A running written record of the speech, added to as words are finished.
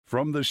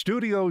From the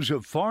studios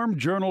of Farm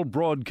Journal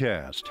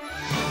Broadcast,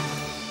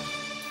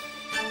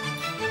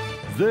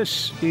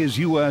 this is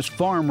U.S.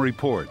 Farm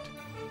Report.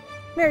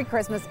 Merry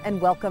Christmas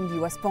and welcome to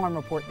U.S. Farm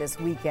Report this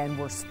weekend.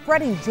 We're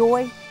spreading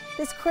joy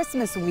this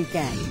Christmas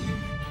weekend,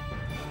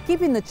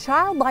 keeping the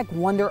childlike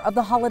wonder of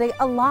the holiday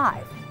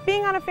alive.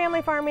 Being on a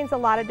family farm means a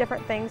lot of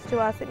different things to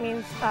us. It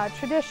means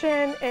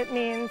tradition. It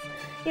means,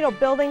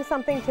 building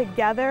something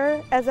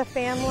together as a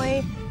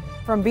family.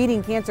 From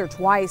beating cancer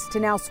twice to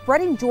now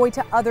spreading joy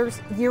to others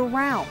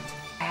year-round.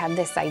 I had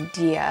this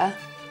idea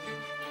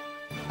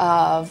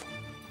of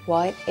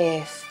what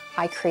if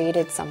I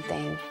created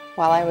something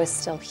while I was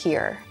still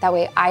here. That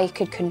way I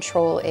could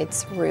control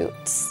its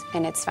roots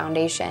and its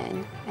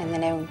foundation. And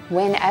then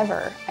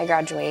whenever I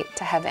graduate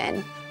to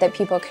heaven, that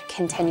people could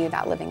continue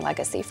that living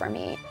legacy for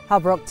me. How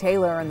Brooke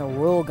Taylor and the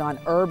Ruralgon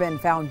Urban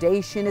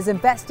Foundation is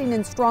investing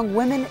in strong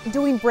women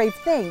doing brave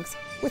things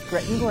with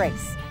grit and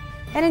grace.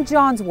 And in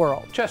John's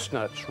world,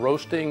 chestnuts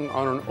roasting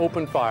on an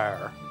open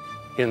fire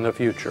in the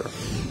future.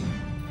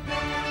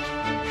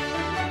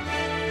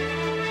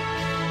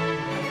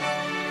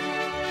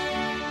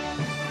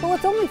 Well,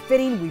 it's only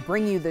fitting we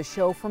bring you the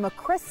show from a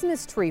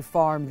Christmas tree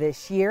farm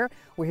this year.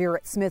 We're here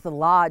at Smith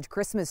Lodge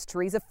Christmas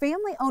Trees, a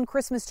family-owned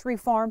Christmas tree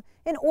farm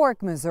in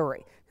Orick,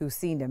 Missouri, who's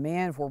seen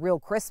demand for real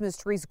Christmas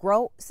trees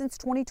grow since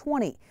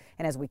 2020.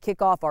 And as we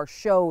kick off our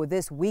show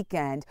this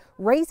weekend,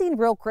 raising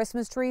real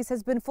Christmas trees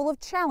has been full of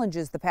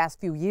challenges the past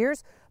few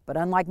years. But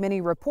unlike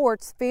many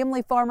reports,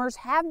 family farmers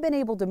have been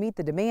able to meet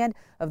the demand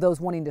of those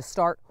wanting to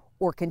start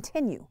or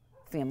continue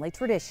family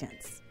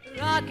traditions.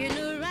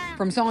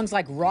 From songs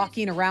like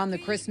Rocking Around the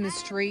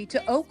Christmas Tree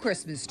to Oh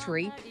Christmas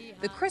Tree,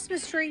 the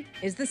Christmas tree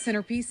is the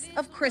centerpiece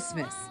of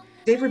Christmas.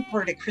 They've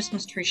reported a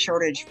Christmas tree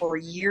shortage for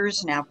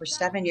years now, for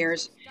 7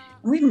 years,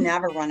 and we've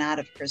never run out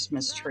of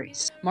Christmas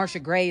trees. Marcia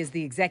Gray is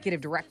the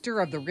executive director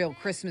of the Real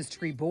Christmas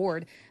Tree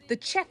Board, the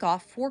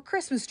checkoff for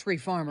Christmas tree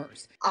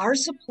farmers. Our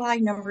supply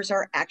numbers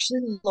are actually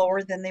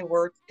lower than they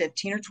were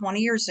 15 or 20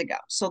 years ago.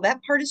 So that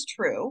part is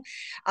true,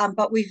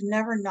 but we've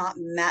never not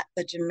met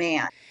the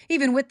demand.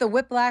 Even with the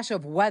whiplash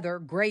of weather,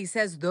 Gray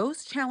says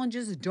those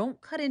challenges don't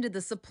cut into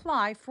the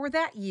supply for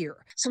that year.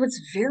 So it's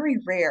very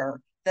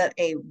rare that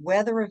a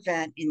weather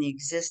event in the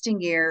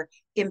existing year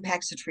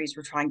impacts the trees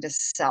we're trying to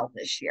sell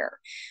this year.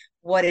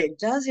 What it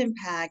does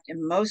impact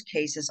in most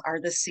cases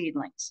are the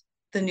seedlings,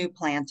 the new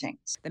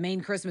plantings. The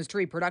main Christmas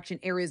tree production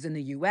areas in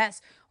the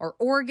U.S. are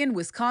Oregon,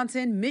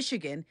 Wisconsin,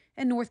 Michigan,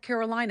 and North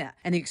Carolina.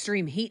 And the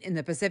extreme heat in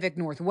the Pacific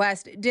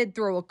Northwest did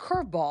throw a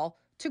curveball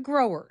to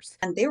growers.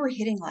 And they were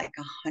hitting like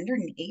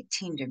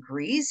 118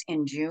 degrees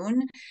in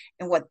June.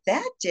 And what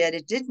that did,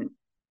 it didn't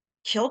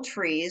kill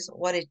trees.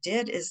 What it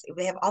did is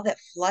they have all that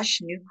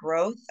flush new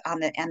growth on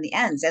the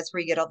ends. That's where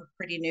you get all the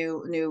pretty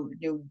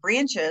new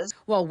branches.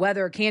 While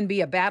weather can be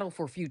a battle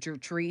for future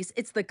trees,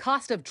 it's the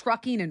cost of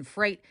trucking and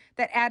freight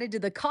that added to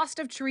the cost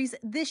of trees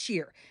this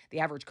year. The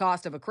average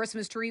cost of a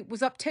Christmas tree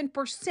was up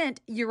 10%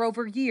 year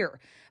over year.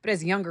 But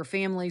as younger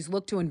families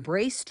look to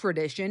embrace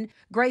tradition,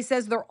 Gray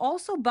says they're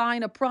also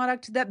buying a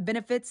product that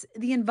benefits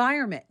the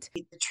environment.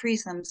 The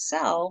trees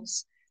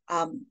themselves,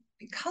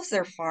 because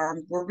they're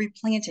farmed, we're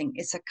replanting.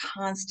 It's a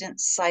constant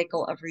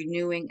cycle of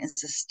renewing and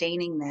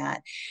sustaining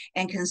that.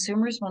 And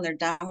consumers, when they're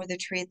done with the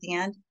tree at the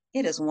end,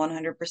 it is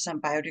 100%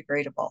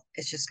 biodegradable.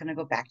 It's just going to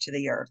go back to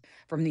the earth.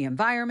 From the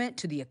environment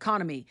to the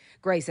economy,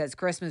 Gray says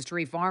Christmas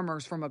tree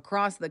farmers from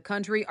across the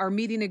country are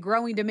meeting a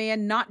growing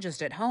demand not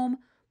just at home,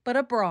 but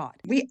abroad.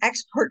 We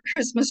export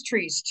Christmas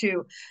trees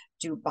to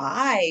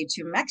Dubai,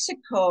 to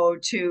Mexico,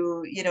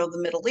 to, the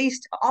Middle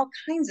East, all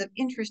kinds of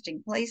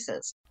interesting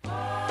places.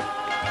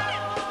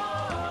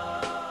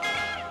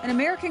 An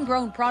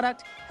American-grown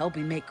product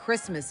helping make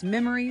Christmas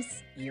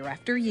memories year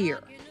after year.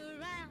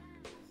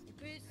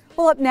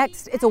 Well, up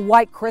next, it's a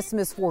white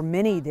Christmas for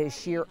many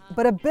this year,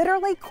 but a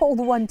bitterly cold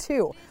one,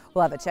 too.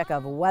 We'll have a check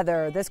of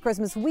weather this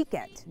Christmas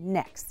weekend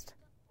next.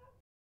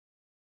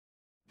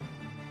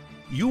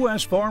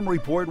 U.S. Farm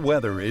Report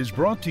weather is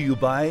brought to you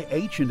by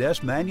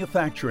H&S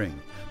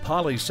Manufacturing.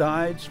 Poly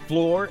sides,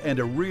 floor, and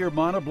a rear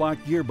monoblock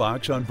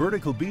gearbox on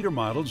vertical beater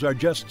models are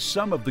just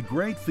some of the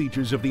great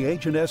features of the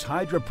H&S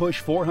Hydra Push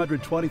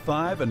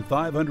 425 and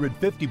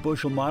 550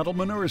 bushel model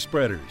manure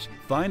spreaders.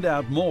 Find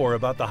out more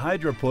about the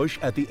Hydra Push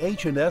at the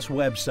H&S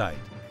website.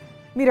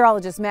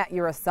 Meteorologist Matt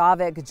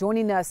Yurasovic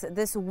joining us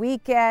this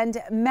weekend.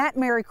 Matt,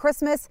 Merry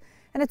Christmas,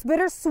 and it's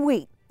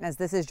bittersweet as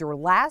this is your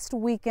last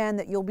weekend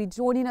that you'll be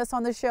joining us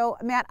on the show.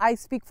 Matt, I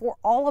speak for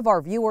all of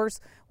our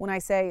viewers when I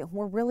say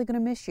we're really going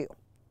to miss you.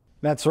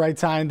 That's right,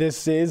 Ty.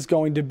 This is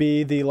going to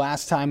be the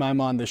last time I'm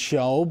on the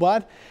show,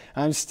 but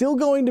I'm still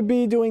going to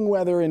be doing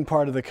weather in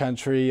part of the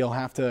country. You'll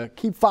have to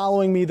keep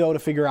following me, though, to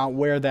figure out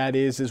where that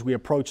is as we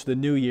approach the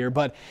new year.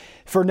 But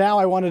for now,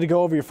 I wanted to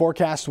go over your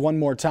forecast one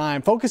more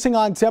time, focusing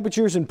on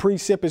temperatures and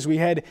precip as we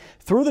head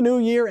through the new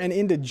year and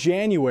into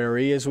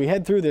January. As we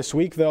head through this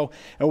week, though,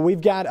 we've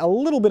got a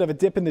little bit of a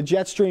dip in the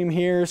jet stream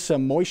here,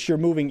 some moisture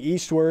moving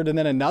eastward, and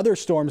then another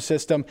storm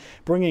system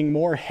bringing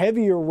more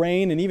heavier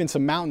rain and even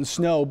some mountain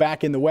snow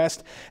back in the west.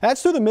 northwest.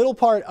 That's through the middle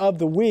part of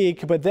the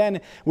week, but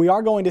then we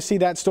are going to see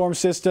that storm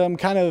system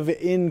kind of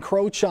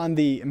encroach on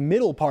the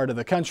middle part of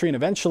the country and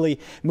eventually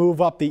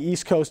move up the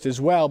east coast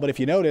as well. But if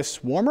you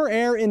notice, warmer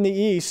air in the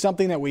east,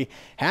 something that we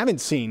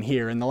haven't seen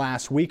here in the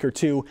last week or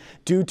two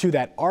due to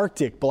that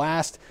Arctic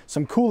blast.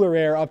 Some cooler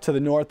air up to the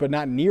north, but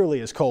not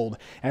nearly as cold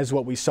as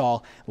what we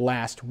saw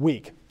last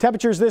week.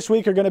 Temperatures this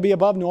week are going to be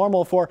above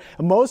normal for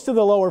most of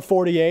the lower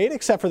 48,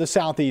 except for the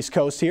southeast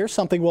coast here.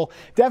 Something we'll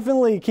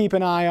definitely keep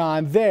an eye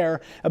on there.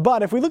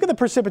 But if we look at the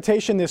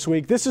precipitation this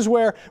week, this is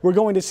where we're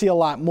going to see a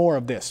lot more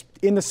of this.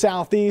 In the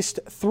southeast,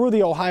 through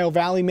the Ohio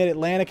Valley,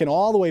 mid-Atlantic, and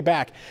all the way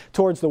back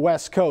towards the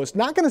west coast.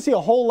 Not going to see a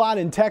whole lot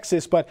in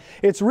Texas, but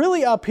it's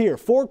really up here.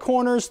 Four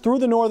Corners through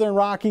the northern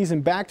Rockies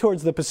and back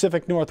towards the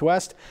Pacific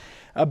Northwest.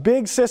 A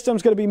big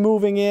system's going to be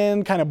moving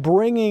in, kind of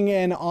bringing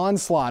an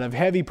onslaught of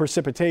heavy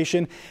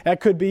precipitation. That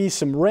could be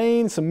some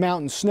rain, some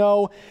mountain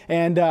snow,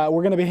 and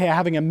we're going to be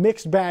having a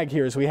mixed bag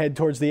here as we head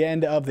towards the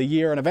end of the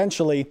year, and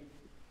eventually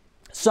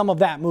some of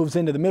that moves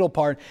into the middle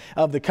part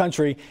of the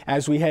country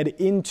as we head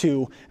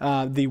into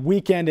the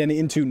weekend and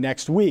into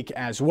next week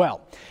as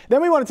well. Then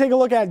we want to take a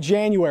look at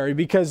January,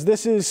 because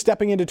this is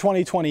stepping into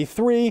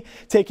 2023,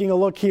 taking a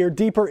look here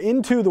deeper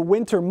into the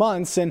winter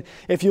months. And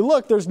if you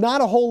look, there's not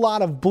a whole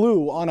lot of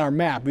blue on our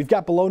map. We've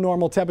got below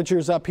normal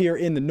temperatures up here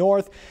in the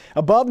north,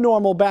 above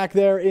normal back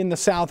there in the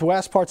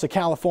southwest parts of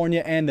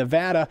California and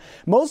Nevada.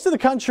 Most of the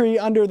country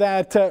under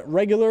that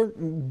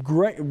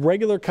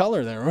regular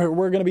color there.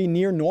 We're going to be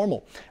near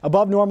normal.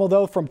 Above normal,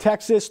 though, from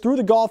Texas through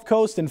the Gulf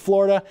Coast and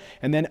Florida,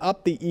 and then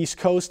up the East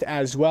Coast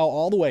as well,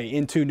 all the way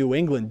into New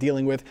England,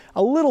 dealing with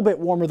a little bit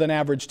warmer than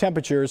average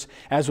temperatures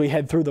as we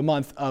head through the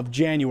month of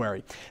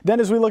January.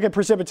 Then as we look at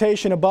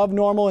precipitation, above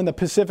normal in the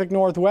Pacific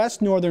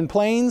Northwest, Northern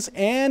Plains,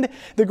 and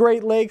the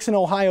Great Lakes and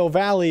Ohio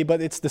Valley,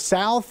 but it's the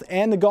South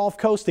and the Gulf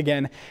Coast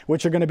again,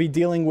 which are going to be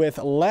dealing with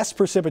less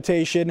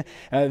precipitation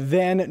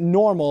than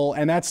normal,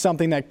 and that's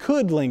something that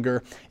could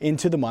linger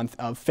into the month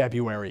of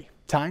February.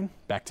 Tyne,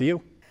 back to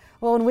you.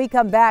 Well, when we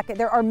come back,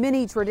 there are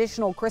many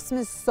traditional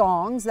Christmas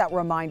songs that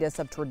remind us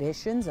of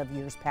traditions of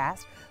years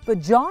past.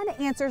 But John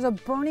answers a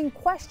burning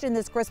question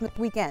this Christmas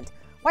weekend.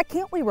 Why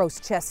can't we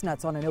roast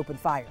chestnuts on an open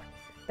fire?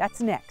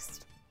 That's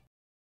next.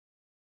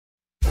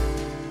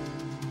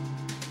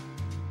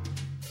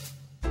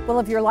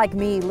 Well, if you're like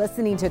me,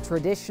 listening to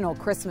traditional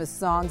Christmas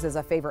songs is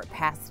a favorite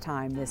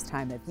pastime this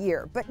time of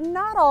year. But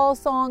not all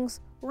songs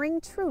ring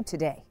true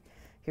today.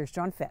 Here's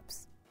John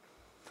Phipps.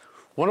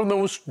 One of the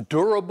most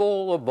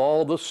durable of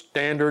all the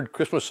standard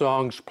Christmas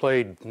songs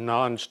played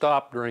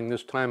nonstop during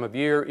this time of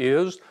year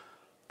is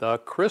the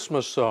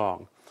Christmas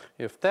song.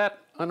 If that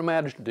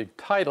unimaginative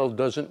title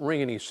doesn't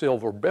ring any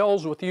silver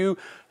bells with you,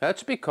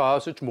 that's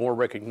because it's more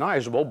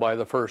recognizable by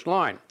the first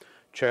line,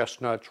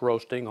 chestnuts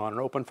roasting on an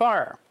open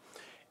fire.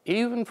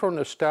 Even for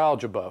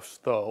nostalgia buffs,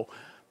 though,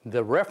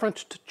 the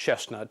reference to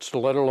chestnuts,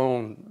 let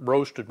alone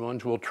roasted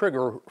ones, will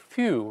trigger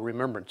few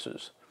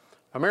remembrances.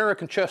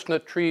 American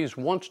chestnut trees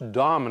once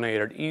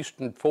dominated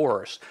eastern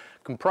forests,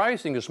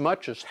 comprising as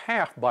much as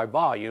half by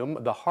volume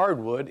the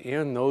hardwood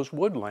in those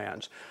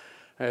woodlands.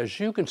 As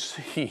you can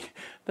see,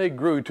 they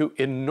grew to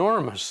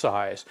enormous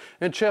size,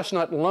 and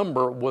chestnut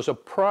lumber was a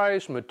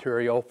prized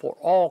material for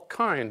all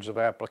kinds of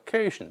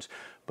applications,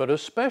 but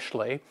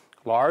especially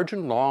large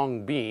and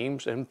long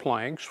beams and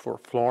planks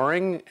for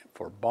flooring,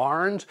 for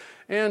barns,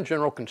 and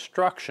general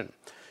construction.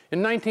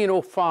 In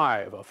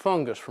 1905, a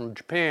fungus from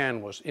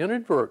Japan was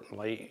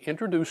inadvertently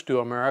introduced to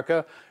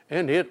America,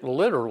 and it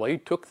literally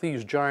took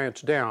these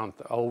giants down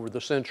over the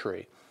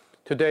century.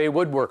 Today,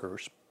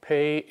 woodworkers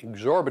pay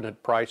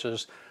exorbitant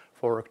prices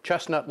for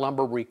chestnut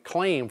lumber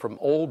reclaimed from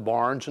old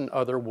barns and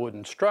other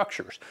wooden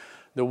structures.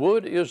 The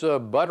wood is a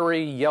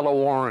buttery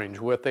yellow-orange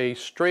with a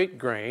straight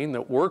grain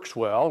that works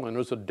well and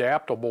is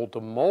adaptable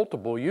to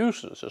multiple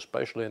uses,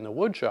 especially in the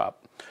wood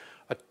shop.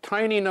 A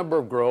tiny number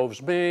of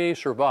groves may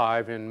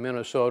survive in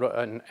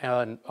Minnesota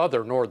and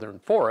other northern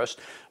forests,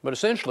 but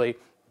essentially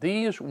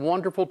these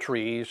wonderful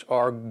trees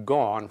are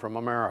gone from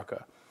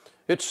America.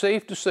 It's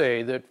safe to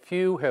say that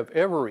few have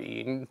ever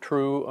eaten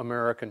true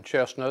American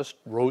chestnuts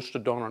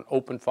roasted on an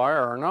open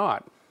fire or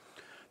not.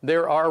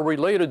 There are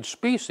related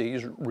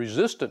species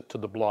resistant to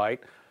the blight,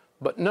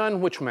 but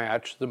none which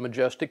match the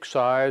majestic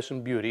size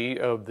and beauty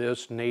of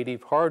this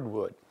native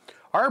hardwood.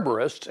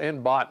 Arborists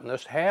and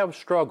botanists have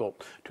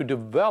struggled to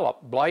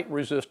develop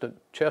blight-resistant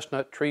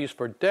chestnut trees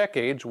for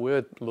decades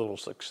with little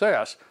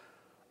success,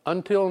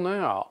 until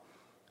now.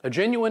 A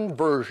genuine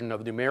version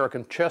of the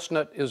American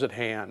chestnut is at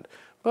hand,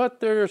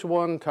 but there's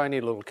one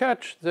tiny little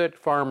catch that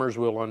farmers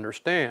will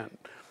understand.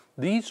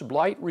 These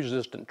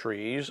blight-resistant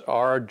trees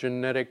are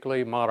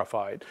genetically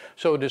modified,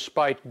 so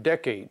despite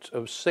decades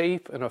of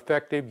safe and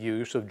effective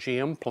use of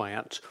GM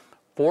plants,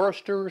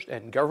 foresters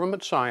and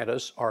government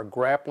scientists are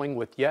grappling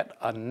with yet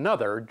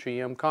another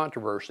GM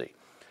controversy.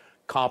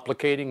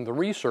 Complicating the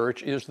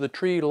research is the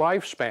tree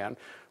lifespan.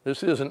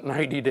 This isn't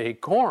 90-day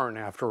corn,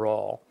 after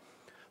all.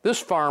 This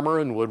farmer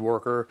and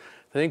woodworker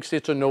thinks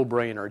it's a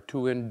no-brainer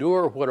to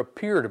endure what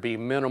appear to be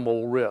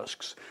minimal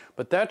risks,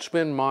 but that's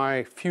been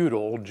my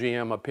feudal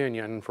GM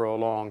opinion for a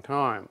long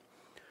time.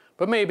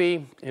 But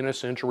maybe in a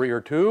century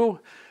or two,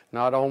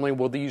 not only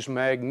will these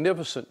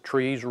magnificent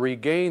trees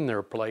regain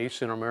their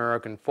place in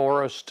American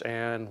forests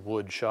and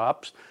wood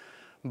shops,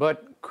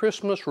 but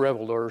Christmas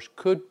revelers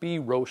could be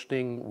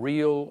roasting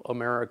real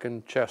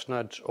American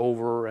chestnuts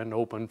over an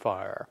open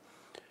fire.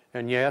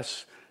 And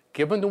yes,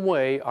 given the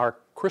way our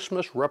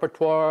Christmas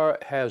repertoire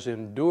has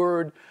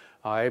endured,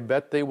 I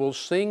bet they will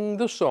sing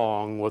the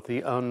song with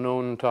the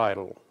unknown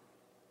title.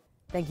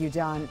 Thank you,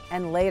 John.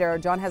 And later,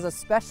 John has a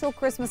special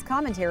Christmas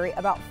commentary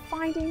about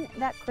finding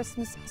that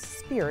Christmas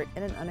spirit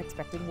in an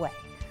unexpected way.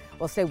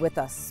 Well, stay with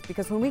us,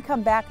 because when we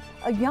come back,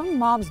 a young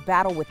mom's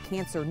battle with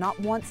cancer not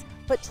once,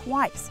 but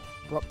twice.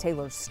 Brooke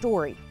Taylor's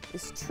story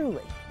is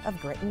truly of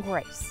grit and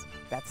grace.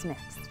 That's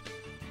next.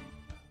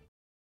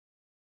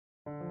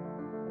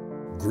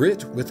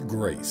 Grit with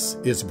Grace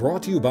is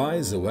brought to you by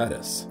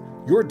Zoetis.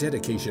 Your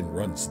dedication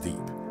runs deep,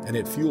 and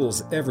it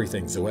fuels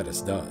everything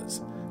Zoetis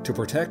does. To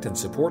protect and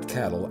support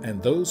cattle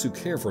and those who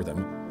care for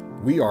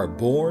them, we are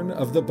born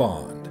of the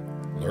bond.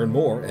 Learn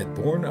more at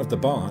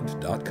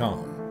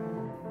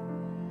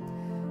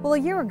bornofthebond.com. Well, a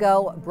year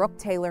ago, Brooke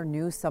Taylor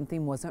knew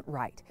something wasn't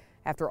right.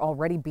 After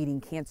already beating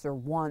cancer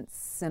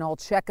once and all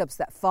checkups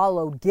that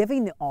followed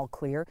giving the all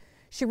clear,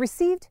 she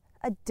received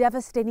a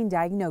devastating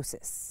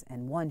diagnosis,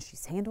 and one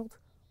she's handled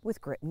with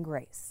grit and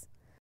grace.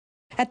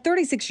 At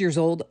 36 years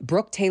old,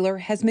 Brooke Taylor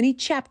has many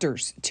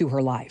chapters to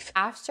her life.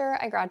 After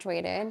I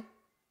graduated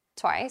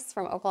twice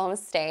from Oklahoma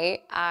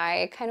State,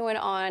 I kind of went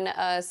on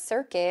a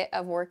circuit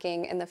of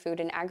working in the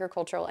food and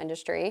agricultural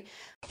industry.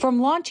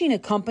 From launching a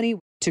company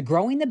to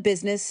growing the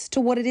business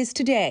to what it is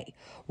today,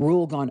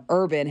 Rural Gone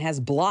Urban has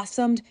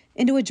blossomed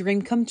into a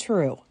dream come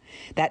true.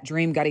 That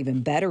dream got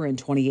even better in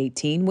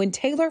 2018 when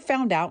Taylor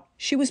found out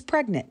she was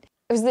pregnant.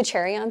 It was the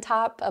cherry on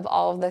top of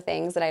all of the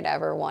things that I'd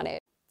ever wanted.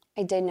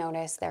 I did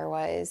notice there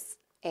was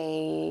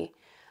a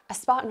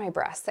spot in my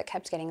breast that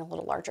kept getting a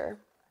little larger.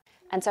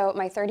 And so at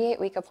my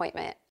 38-week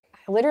appointment, I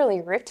literally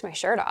ripped my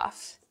shirt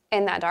off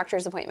in that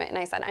doctor's appointment, and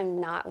I said,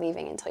 I'm not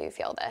leaving until you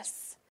feel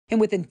this.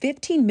 And within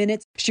 15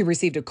 minutes, she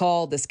received a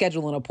call to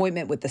schedule an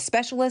appointment with the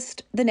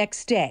specialist the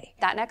next day.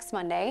 That next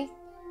Monday,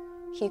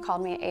 he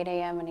called me at 8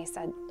 a.m. and he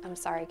said, I'm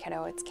sorry,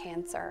 kiddo, it's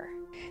cancer.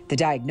 The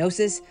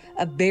diagnosis,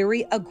 a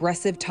very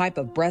aggressive type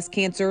of breast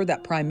cancer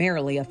that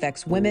primarily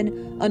affects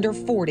women under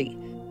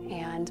 40.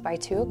 And by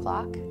 2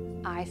 o'clock,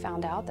 I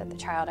found out that the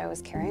child I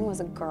was carrying was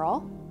a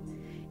girl,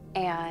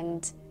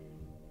 and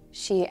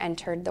she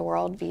entered the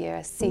world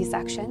via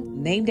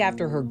C-section. Named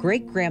after her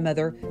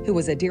great-grandmother, who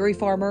was a dairy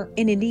farmer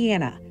in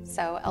Indiana.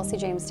 So Elsie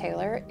James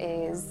Taylor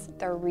is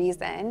the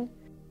reason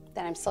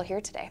that I'm still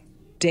here today.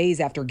 Days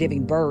after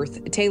giving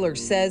birth, Taylor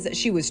says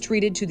she was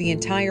treated to the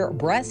entire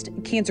breast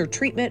cancer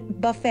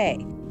treatment buffet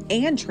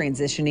and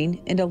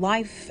transitioning into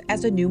life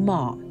as a new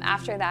mom.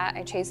 After that,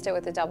 I chased it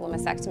with a double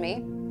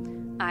mastectomy.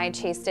 I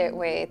chased it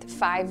with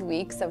 5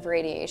 weeks of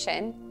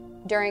radiation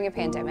during a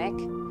pandemic.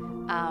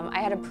 I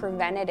had a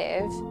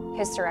preventative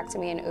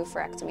hysterectomy and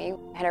oophorectomy.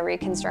 I had a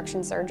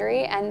reconstruction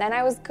surgery, and then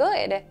I was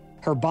good.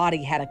 Her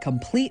body had a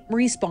complete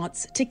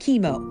response to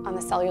chemo. On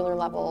the cellular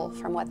level,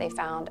 from what they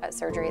found at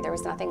surgery, there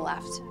was nothing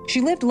left. She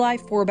lived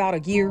life for about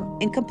a year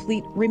in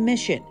complete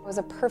remission. I was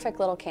a perfect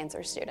little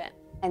cancer student.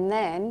 And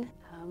then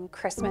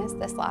Christmas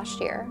this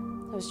last year,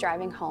 I was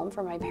driving home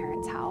from my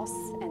parents' house,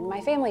 and my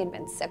family had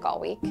been sick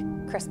all week.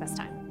 Christmas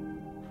time,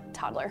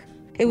 toddler.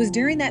 It was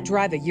during that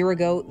drive a year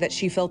ago that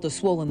she felt a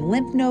swollen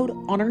lymph node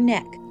on her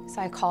neck.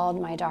 So I called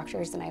my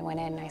doctors and I went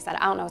in and I said,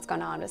 I don't know what's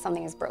going on, but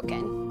something is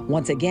broken.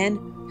 Once again,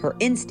 her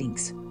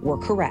instincts were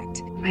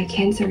correct. My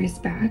cancer is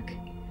back,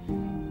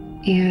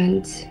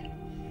 and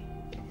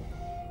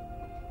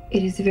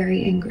it is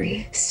very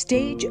angry.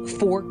 Stage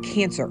 4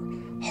 cancer.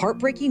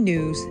 Heartbreaking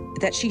news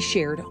that she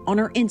shared on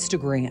her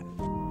Instagram.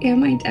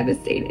 Am I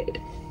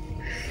devastated?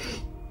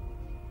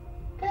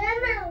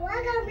 Grandma,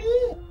 look at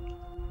me.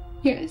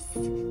 Yes.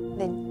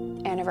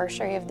 The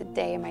anniversary of the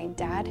day my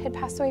dad had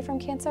passed away from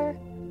cancer,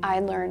 I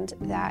learned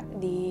that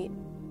the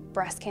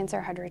breast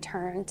cancer had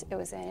returned. It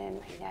was in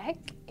my neck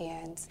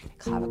and my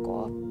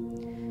clavicle,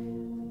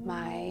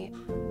 my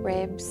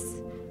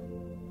ribs,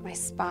 my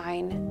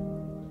spine,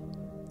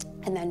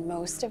 and then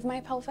most of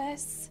my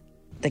pelvis.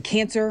 The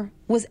cancer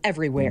was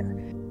everywhere.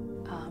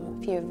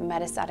 If you have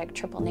metastatic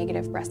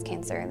triple-negative breast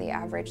cancer, the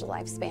average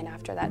lifespan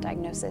after that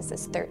diagnosis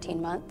is 13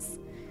 months,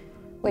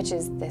 which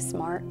is this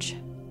March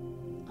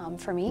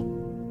for me.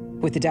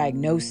 With the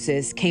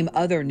diagnosis came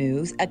other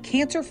news, a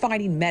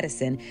cancer-fighting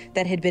medicine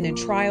that had been in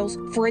trials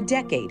for a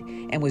decade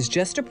and was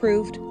just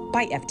approved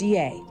by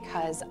FDA.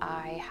 Because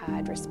I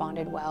had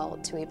responded well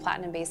to a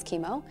platinum-based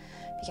chemo,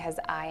 because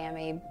I am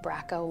a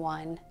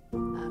BRCA1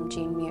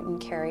 gene mutant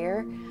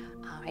carrier,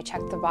 I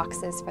checked the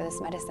boxes for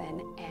this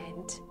medicine,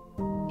 and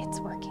it's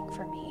working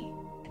for me.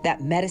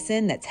 That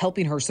medicine that's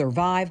helping her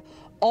survive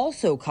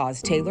also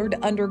caused Taylor to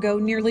undergo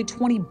nearly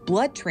 20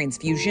 blood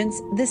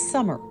transfusions this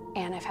summer.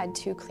 And I've had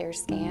 2 clear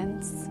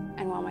scans,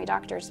 and while my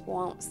doctors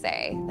won't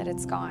say that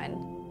it's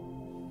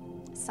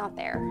gone, it's not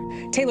there.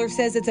 Taylor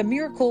says it's a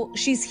miracle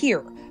she's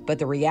here, but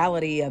the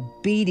reality of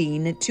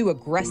beating 2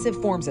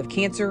 aggressive forms of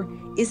cancer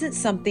isn't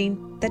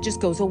something that just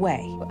goes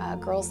away.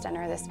 Girls'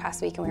 dinner this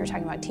past week, and we were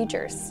talking about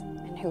teachers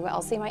and who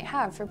else they might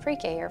have for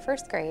pre-K or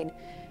first grade.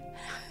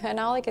 And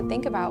all I could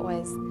think about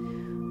was,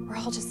 they're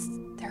all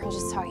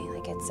just talking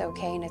like it's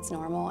okay and it's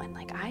normal, and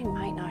like I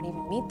might not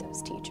even meet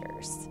those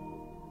teachers.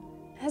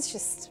 It's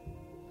just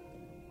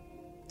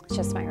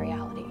my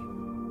reality.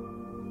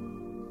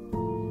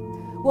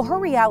 Well, her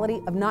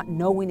reality of not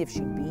knowing if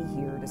she'd be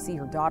here to see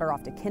her daughter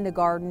off to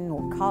kindergarten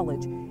or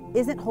college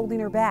isn't holding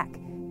her back.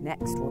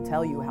 Next, we'll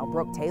tell you how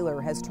Brooke Taylor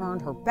has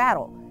turned her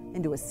battle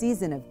into a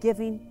season of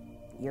giving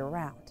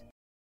year-round.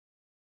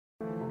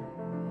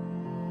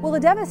 Well, a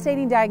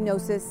devastating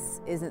diagnosis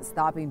isn't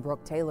stopping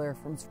Brooke Taylor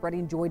from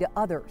spreading joy to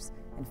others.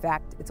 In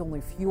fact, it's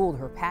only fueled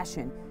her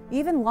passion,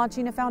 even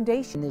launching a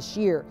foundation this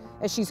year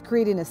as she's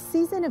creating a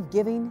season of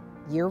giving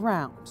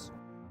year-round.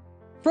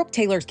 Brooke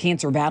Taylor's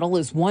cancer battle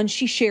is one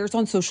she shares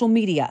on social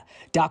media,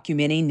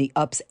 documenting the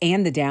ups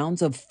and the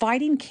downs of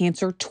fighting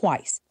cancer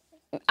twice.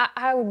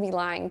 I would be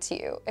lying to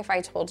you if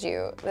I told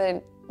you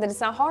that it's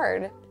not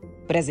hard.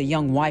 But as a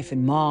young wife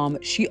and mom,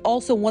 she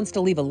also wants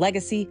to leave a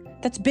legacy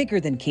that's bigger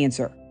than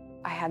cancer.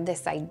 I had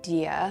this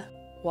idea,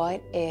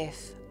 what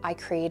if I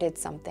created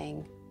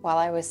something while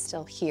I was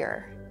still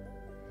here?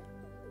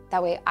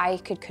 That way I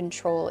could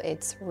control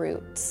its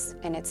roots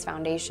and its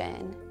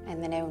foundation,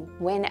 and then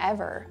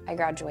whenever I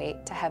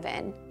graduate to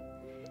heaven,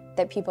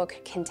 that people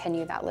could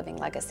continue that living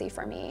legacy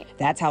for me.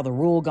 That's how the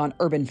Rule Gone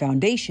Urban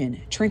Foundation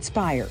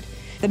transpired.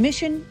 The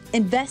mission,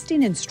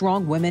 investing in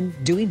strong women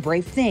doing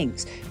brave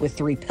things with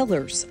 3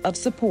 pillars of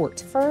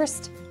support.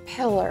 First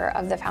pillar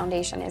of the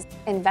foundation is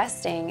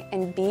investing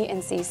in B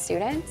and C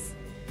students,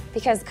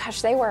 because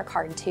gosh, they work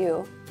hard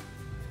too.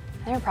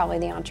 They're probably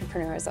the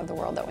entrepreneurs of the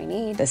world that we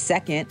need. The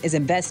second is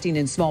investing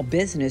in small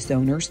business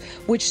owners,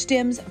 which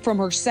stems from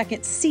her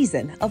second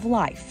season of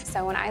life.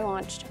 So when I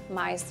launched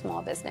my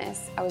small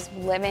business, I was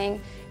living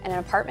in an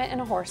apartment in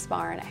a horse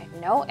barn. I had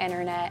no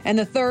internet. And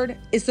the third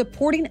is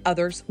supporting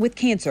others with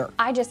cancer.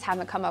 I just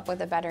haven't come up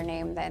with a better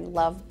name than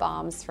Love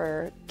Bombs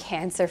for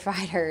cancer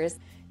fighters.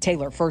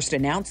 Taylor first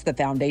announced the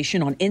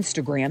foundation on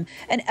Instagram,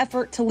 an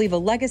effort to leave a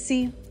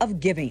legacy of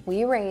giving.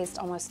 We raised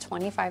almost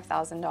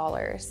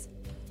 $25,000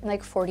 in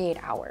like 48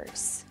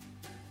 hours.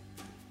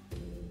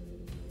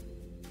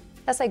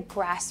 That's like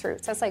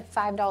grassroots. That's like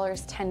 $5,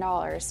 $10,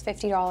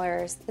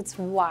 $50. It's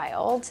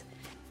wild.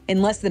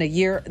 In less than a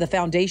year, the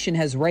foundation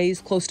has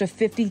raised close to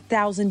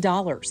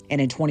 $50,000. And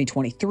in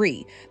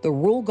 2023, the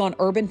Rule Gone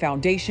Urban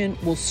Foundation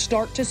will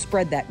start to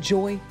spread that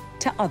joy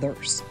to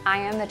others. I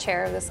am the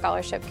chair of the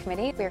scholarship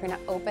committee. We're going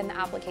to open the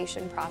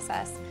application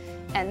process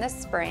in the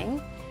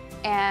spring,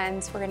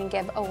 and we're going to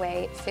give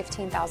away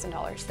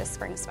 $15,000 this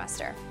spring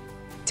semester.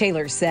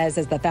 Taylor says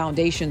as the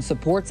foundation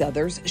supports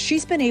others,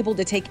 she's been able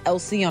to take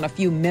Elsie on a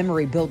few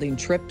memory-building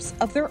trips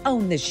of their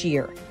own this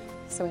year.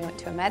 So we went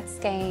to a Mets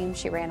game,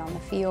 she ran on the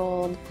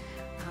field,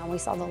 we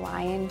saw the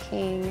Lion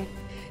King.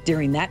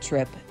 During that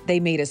trip, they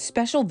made a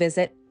special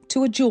visit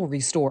to a jewelry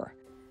store.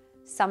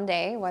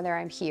 Someday, whether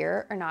I'm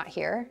here or not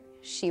here,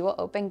 she will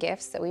open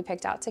gifts that we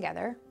picked out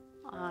together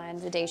on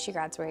the day she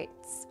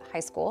graduates high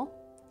school,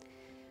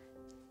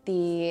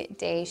 the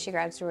day she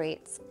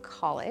graduates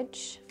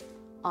college,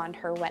 on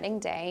her wedding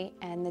day,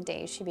 and the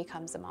day she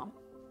becomes a mom.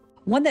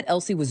 One that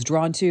Elsie was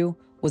drawn to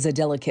was a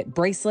delicate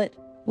bracelet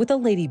with a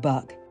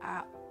ladybug.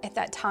 At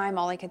that time,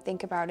 all I could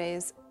think about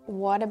is,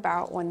 what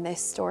about when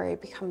this story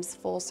becomes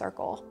full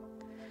circle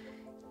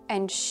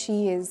and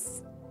she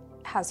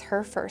has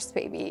her first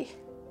baby?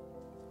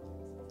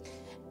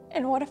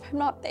 And what if I'm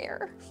not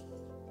there?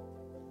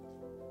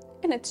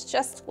 And it's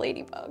just a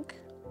ladybug.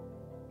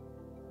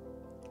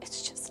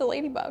 It's just a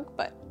ladybug,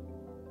 but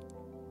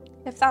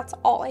if that's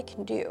all I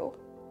can do,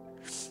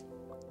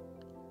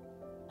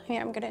 I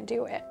mean, I'm gonna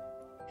do it.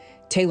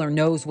 Taylor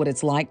knows what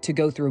it's like to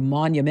go through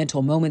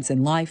monumental moments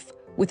in life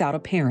without a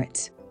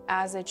parent.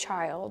 As a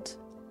child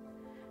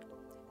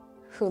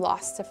who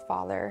lost a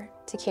father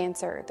to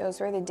cancer, those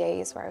were the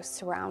days where I was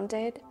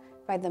surrounded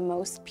by the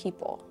most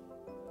people.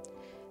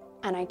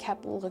 And I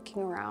kept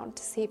looking around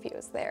to see if he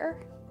was there.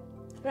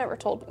 He never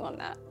told me on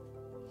that.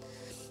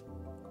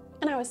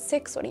 And I was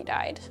 6 when he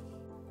died.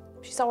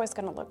 She's always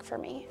gonna look for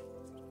me.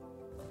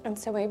 And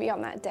so maybe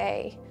on that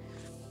day,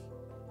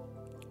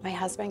 my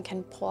husband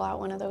can pull out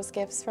one of those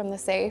gifts from the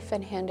safe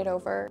and hand it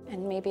over,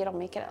 and maybe it'll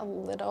make it a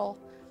little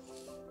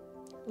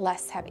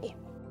less heavy.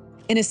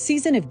 In a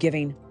season of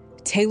giving,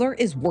 Taylor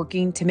is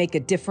working to make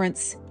a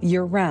difference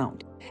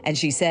year-round. And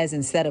she says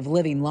instead of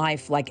living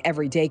life like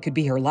every day could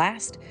be her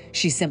last,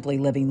 she's simply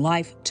living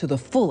life to the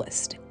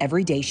fullest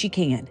every day she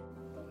can.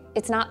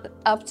 It's not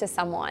up to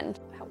someone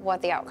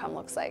what the outcome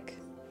looks like,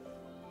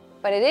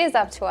 but it is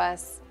up to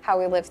us how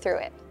we live through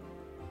it,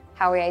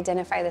 how we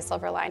identify the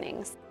silver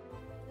linings.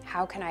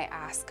 How can I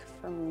ask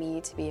for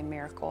me to be a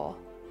miracle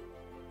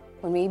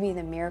when maybe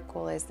the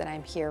miracle is that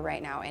I'm here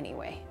right now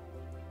anyway?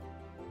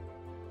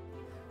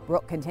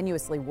 Brooke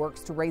continuously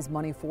works to raise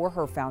money for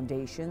her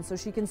foundation so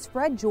she can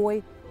spread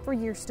joy for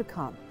years to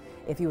come.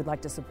 If you would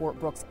like to support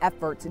Brooke's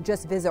efforts,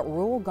 just visit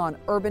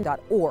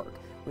ruralgoneurban.org.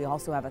 We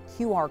also have a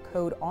QR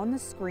code on the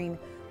screen.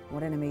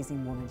 What an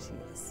amazing woman she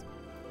is.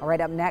 All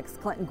right, up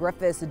next, Clinton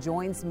Griffiths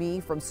joins me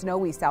from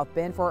snowy South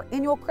Bend for our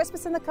annual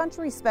Christmas in the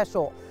Country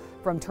special.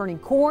 From turning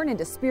corn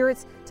into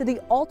spirits to the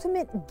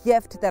ultimate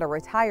gift that a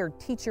retired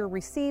teacher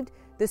received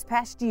this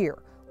past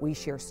year, we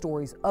share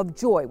stories of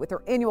joy with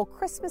our annual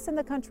Christmas in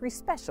the Country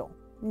special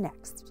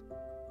next.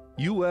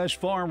 U.S.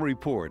 Farm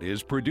Report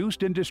is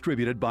produced and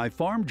distributed by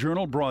Farm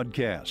Journal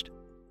Broadcast.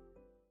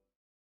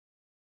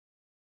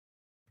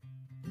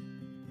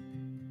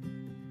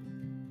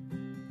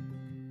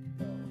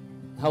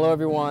 Hello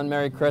everyone,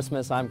 Merry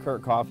Christmas. I'm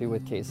Kurt Coffey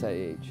with Case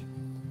IH.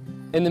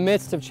 In the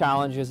midst of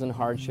challenges and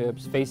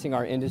hardships facing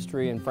our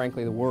industry and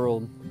frankly the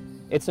world,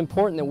 it's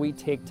important that we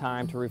take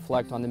time to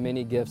reflect on the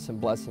many gifts and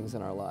blessings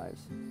in our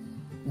lives.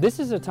 This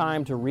is a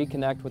time to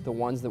reconnect with the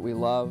ones that we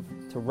love,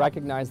 to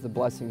recognize the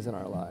blessings in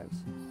our lives.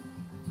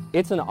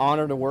 It's an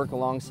honor to work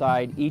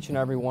alongside each and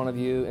every one of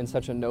you in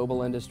such a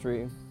noble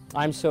industry.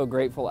 I'm so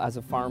grateful as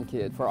a farm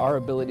kid for our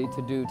ability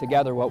to do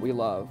together what we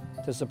love,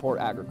 to support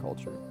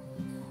agriculture.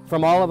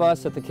 From all of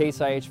us at the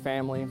Case IH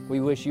family, we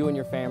wish you and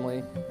your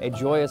family a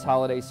joyous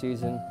holiday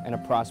season and a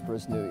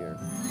prosperous new year.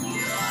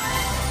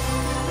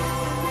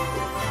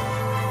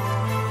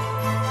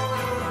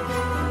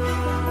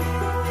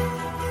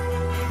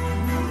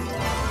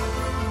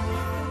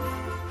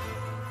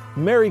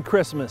 Merry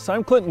Christmas.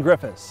 I'm Clinton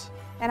Griffiths.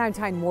 And I'm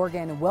Tyne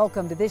Morgan.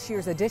 Welcome to this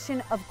year's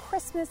edition of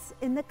Christmas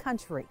in the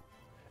Country.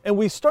 And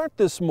we start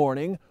this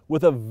morning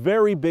with a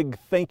very big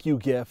thank you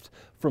gift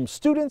from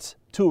students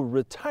to a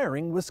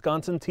retiring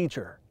Wisconsin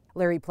teacher.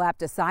 Larry Plapp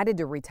decided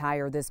to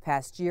retire this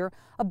past year,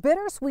 a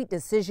bittersweet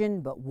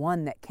decision, but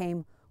one that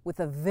came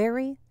with a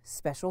very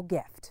special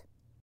gift.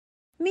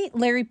 Meet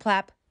Larry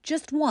Plapp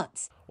just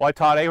once. Well, I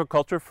taught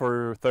agriculture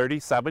for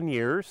 37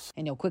 years.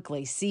 And you'll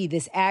quickly see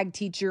this ag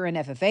teacher and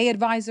FFA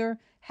advisor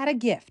had a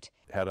gift.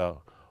 Had a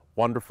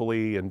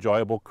wonderfully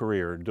enjoyable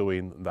career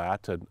doing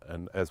that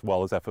and as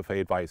well as FFA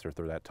advisor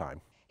through that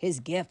time. His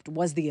gift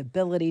was the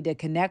ability to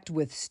connect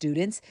with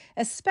students,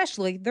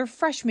 especially their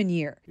freshman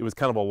year. It was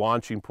kind of a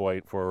launching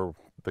point for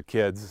the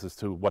kids as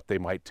to what they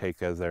might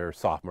take as their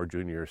sophomore,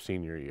 junior,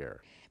 senior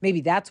year.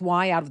 Maybe that's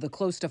why out of the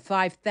close to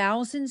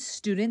 5,000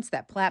 students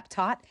that Plapp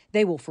taught,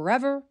 they will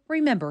forever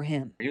remember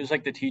him. He was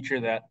like the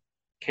teacher that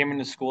came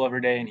into school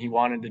every day and he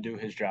wanted to do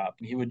his job.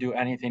 He would do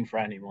anything for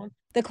anyone.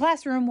 The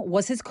classroom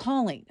was his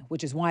calling,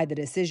 which is why the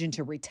decision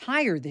to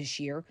retire this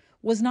year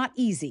was not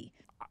easy.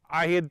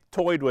 I had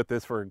toyed with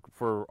this for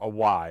a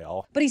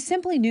while. But he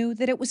simply knew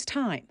that it was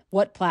time.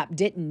 What Plapp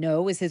didn't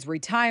know is his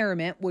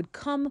retirement would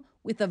come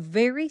with a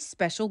very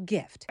special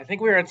gift. I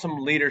think we were at some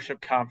leadership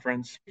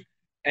conference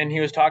and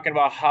he was talking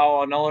about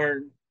how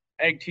another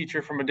ag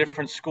teacher from a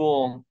different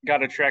school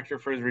got a tractor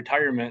for his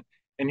retirement.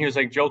 And he was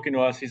like joking to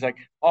us. He's like,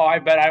 oh, I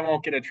bet I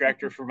won't get a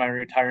tractor for my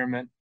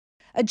retirement.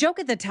 A joke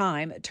at the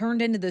time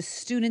turned into the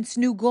student's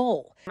new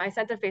goal. I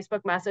sent a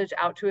Facebook message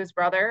out to his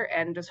brother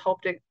and just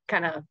hoped it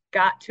kind of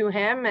got to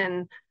him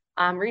and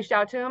reached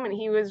out to him. And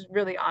he was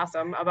really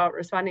awesome about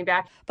responding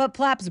back. But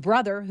Plapp's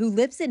brother, who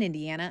lives in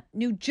Indiana,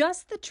 knew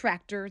just the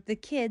tractor the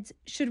kids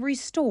should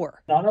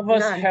restore. None of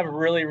us have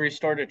really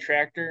restored a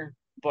tractor,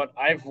 but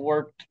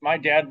my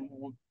dad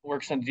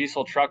works in a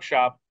diesel truck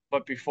shop.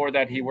 But before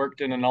that, he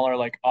worked in another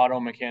auto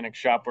mechanic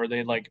shop where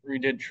they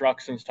redid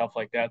trucks and stuff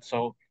like that.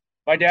 So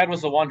my dad was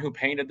the one who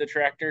painted the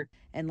tractor.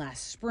 And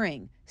last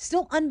spring,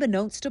 still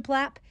unbeknownst to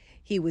Plapp,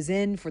 he was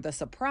in for the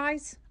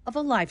surprise of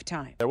a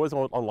lifetime. There was a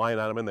line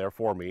item in there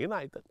for me, and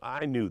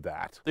I knew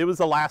that. It was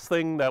the last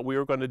thing that we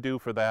were going to do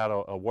for that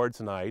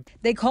awards night.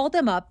 They called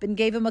him up and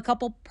gave him a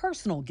couple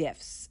personal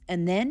gifts.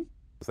 And then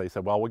they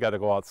said, well, we got to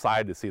go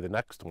outside to see the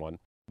next one.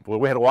 Well,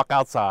 we had to walk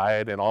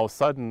outside, and all of a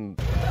sudden,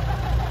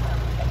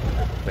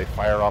 they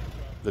fire up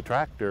the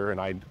tractor,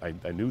 and I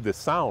knew this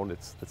sound.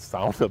 It's the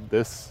sound of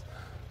this,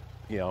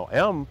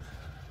 M.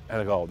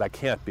 And I go, that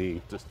can't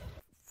be. Just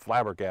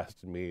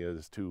flabbergasted me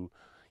as to,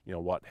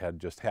 what had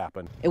just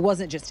happened. It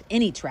wasn't just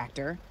any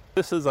tractor.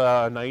 This is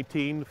a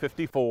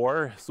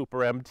 1954 Super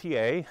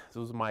MTA. This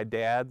was my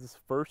dad's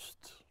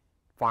first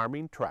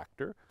farming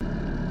tractor.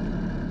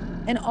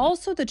 And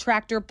also the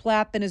tractor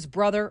Plapp and his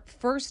brother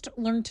first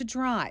learned to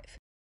drive.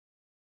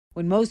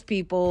 When most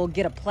people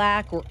get a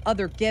plaque or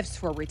other gifts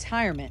for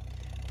retirement,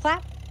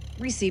 Plapp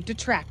received a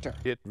tractor.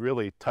 It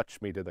really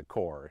touched me to the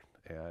core,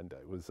 and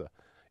it was an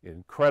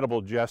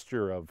incredible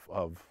gesture of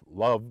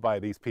love by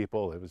these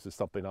people. It was just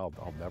something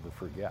I'll never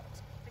forget.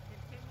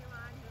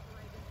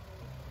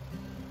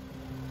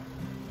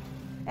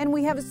 And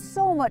we have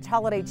so much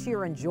holiday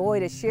cheer and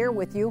joy to share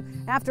with you.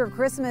 After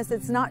Christmas,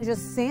 it's not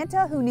just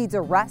Santa who needs a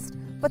rest,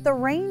 but the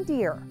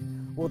reindeer.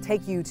 We'll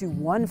take you to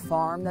one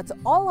farm that's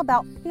all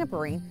about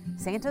pampering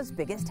Santa's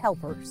biggest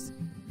helpers.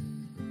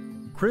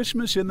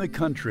 Christmas in the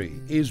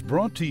Country is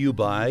brought to you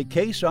by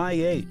Case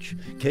IH.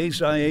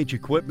 Case IH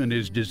equipment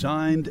is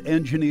designed,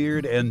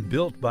 engineered, and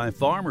built by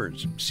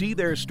farmers. See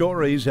their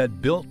stories at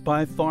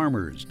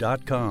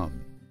builtbyfarmers.com.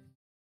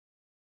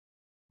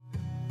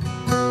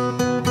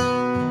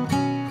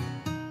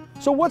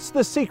 So what's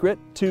the secret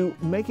to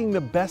making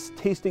the best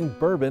tasting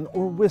bourbon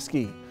or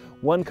whiskey?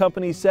 One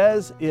company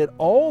says it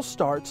all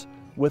starts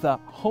with a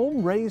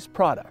home-raised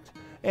product.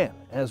 And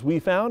as we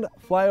found,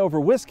 Flyover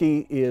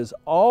Whiskey is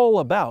all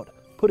about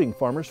putting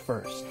farmers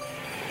first.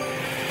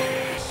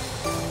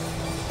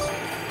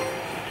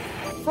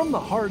 From the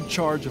hard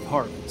charge of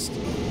harvest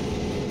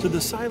to the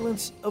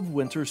silence of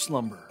winter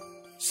slumber,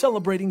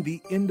 celebrating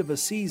the end of a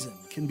season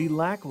can be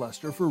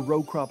lackluster for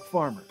row crop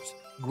farmers.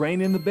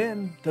 Grain in the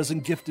bin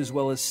doesn't gift as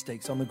well as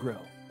steaks on the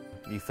grill.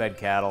 You fed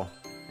cattle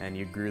and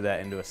you grew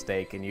that into a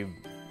steak and you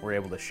were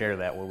able to share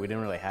that, where we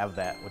didn't really have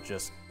that with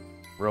just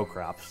row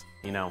crops.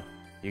 You know,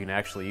 you can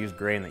actually use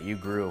grain that you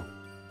grew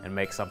and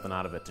make something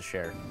out of it to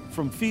share.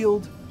 From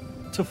field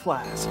to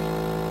flask,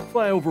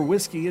 Flyover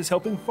Whiskey is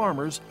helping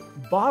farmers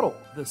bottle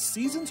the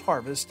season's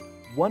harvest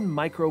one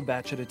micro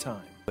batch at a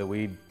time.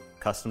 We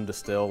custom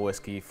distill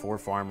whiskey for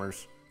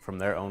farmers from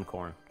their own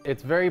corn.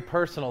 It's very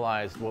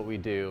personalized what we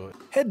do.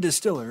 Head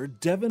distiller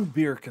Devin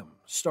Biercombe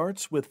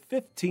starts with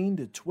 15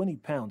 to 20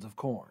 pounds of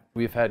corn.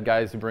 We've had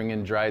guys who bring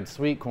in dried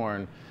sweet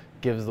corn,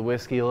 gives the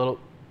whiskey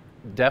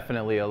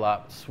definitely a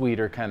lot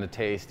sweeter kind of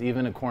taste.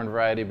 Even a corn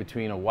variety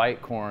between a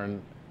white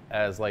corn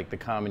as like the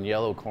common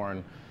yellow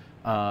corn,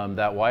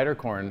 that whiter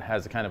corn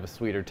has a kind of a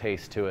sweeter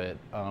taste to it.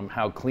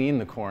 How clean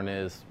the corn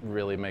is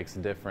really makes a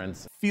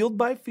difference. Field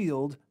by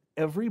field,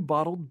 every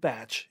bottled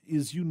batch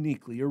is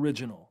uniquely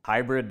original.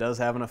 Hybrid does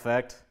have an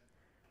effect.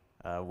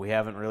 We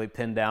haven't really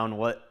pinned down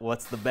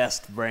what's the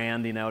best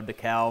brand, you know,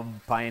 DeKalb,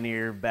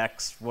 Pioneer,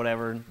 Beck's,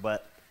 whatever,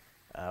 but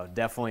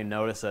definitely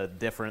notice a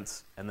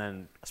difference. And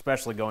then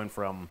especially going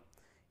from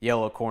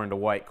yellow corn to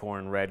white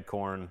corn, red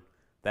corn,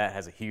 that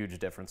has a huge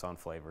difference on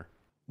flavor.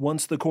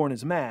 Once the corn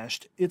is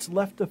mashed, it's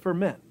left to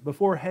ferment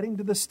before heading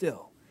to the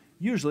still.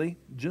 Usually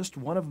just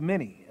one of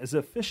many, as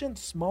efficient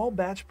small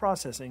batch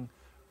processing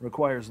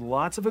requires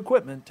lots of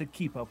equipment to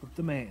keep up with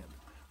demand.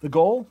 The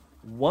goal?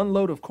 One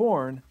load of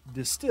corn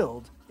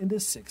distilled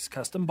into 6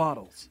 custom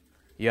bottles.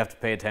 You have to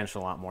pay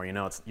attention a lot more. You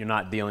know, you're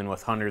not dealing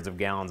with hundreds of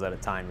gallons at a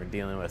time. You're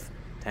dealing with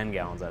 10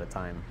 gallons at a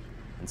time.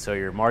 And so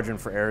your margin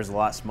for error is a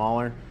lot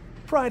smaller.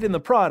 Pride in the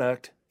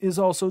product is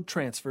also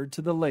transferred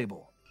to the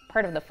label.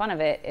 Part of the fun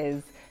of it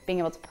is being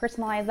able to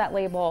personalize that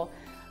label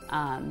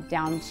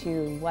down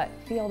to what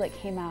field it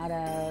came out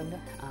of,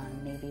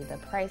 maybe the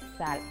price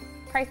that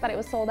it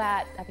was sold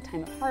at the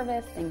time of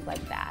harvest, things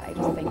like that. I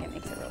just think it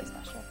makes it really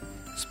special.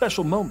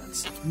 Special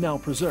moments now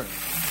preserved.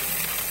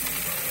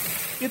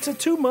 It's a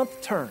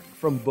 2-month turn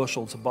from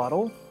bushel to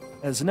bottle,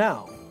 as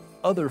now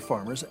other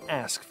farmers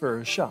ask for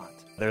a shot.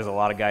 There's a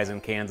lot of guys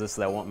in Kansas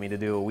that want me to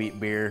do a wheat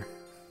beer.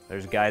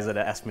 There's guys that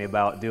ask me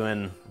about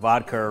doing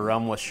vodka or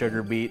rum with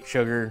sugar beet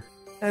sugar.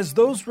 As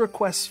those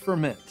requests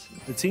ferment,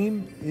 the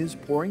team is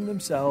pouring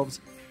themselves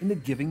into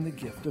giving the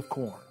gift of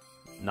corn.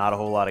 Not a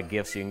whole lot of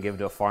gifts you can give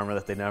to a farmer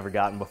that they've never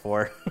gotten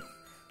before.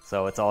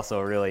 So it's also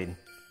a really,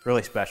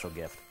 really special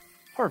gift.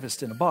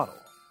 Harvest in a bottle,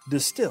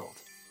 distilled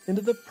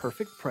into the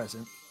perfect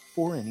present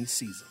for any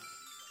season.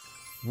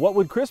 What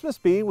would Christmas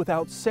be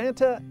without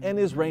Santa and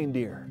his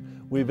reindeer?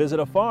 We visit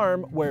a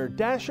farm where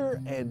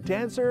Dasher and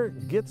Dancer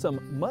get some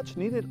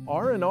much-needed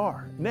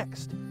R&R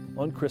next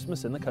on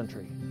Christmas in the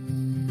Country.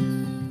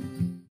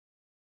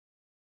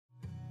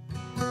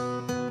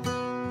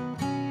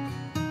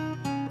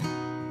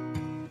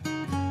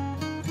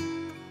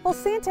 Well,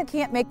 Santa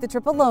can't make the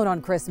trip alone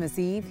on Christmas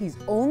Eve. He's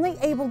only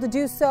able to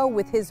do so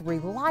with his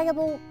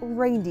reliable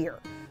reindeer.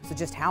 So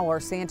just how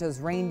are Santa's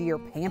reindeer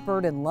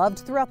pampered and loved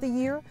throughout the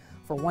year?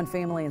 For one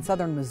family in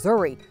southern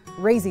Missouri,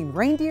 raising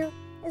reindeer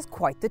is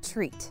quite the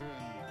treat.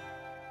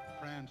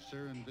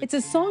 It's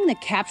a song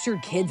that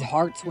captured kids'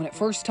 hearts when it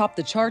first topped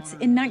the charts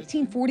in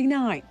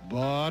 1949.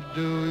 But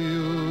do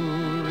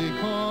you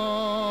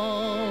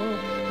recall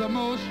the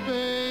most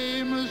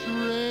famous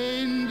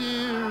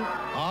reindeer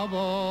of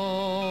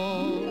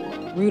all?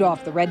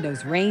 Rudolph the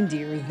Red-Nosed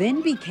Reindeer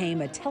then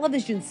became a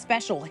television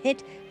special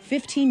hit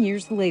 15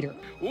 years later.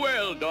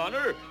 Well,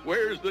 Donner,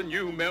 where's the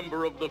new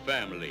member of the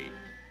family?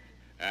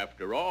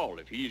 After all,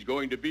 if he's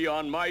going to be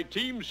on my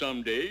team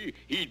someday,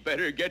 he'd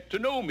better get to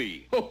know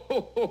me.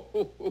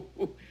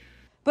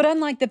 But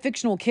unlike the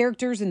fictional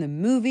characters in the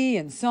movie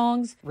and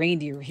songs,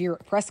 reindeer here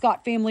at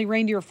Prescott Family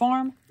Reindeer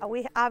Farm,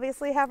 We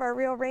obviously have our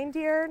real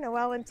reindeer,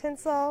 Noel and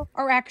Tinsel,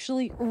 are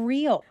actually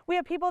real. We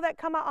have people that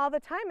come out all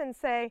the time and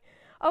say,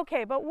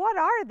 okay, but what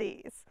are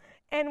these?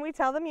 And we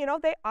tell them, you know,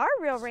 they are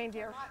real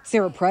reindeer.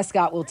 Sarah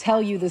Prescott will tell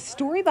you the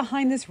story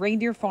behind this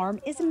reindeer farm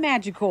is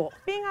magical.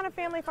 Being on a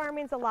family farm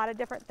means a lot of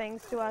different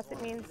things to us.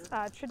 It means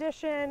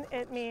tradition.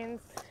 It means,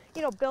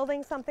 you know,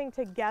 building something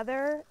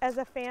together as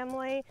a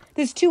family.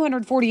 This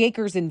 240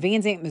 acres in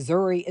Van Zandt,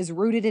 Missouri is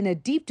rooted in a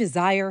deep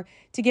desire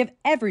to give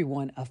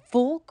everyone a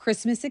full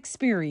Christmas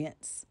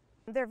experience.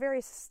 They're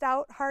very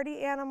stout,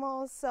 hardy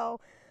animals, so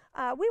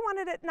We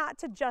wanted it not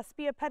to just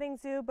be a petting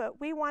zoo, but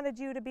we wanted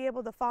you to be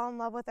able to fall in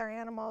love with our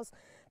animals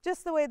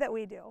just the way that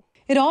we do.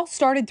 It all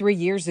started 3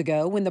 years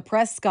ago when the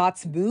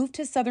Prescotts moved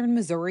to southern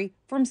Missouri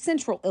from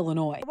central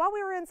Illinois. While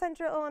we were in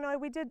central Illinois,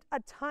 we did a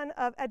ton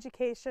of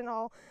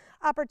educational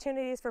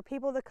opportunities for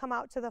people to come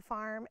out to the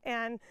farm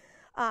and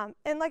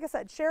like I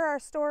said, share our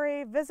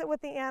story, visit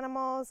with the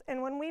animals.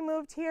 And when we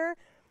moved here,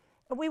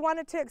 we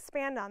wanted to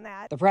expand on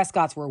that. The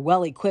Prescotts were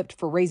well equipped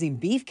for raising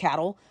beef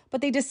cattle,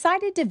 but they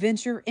decided to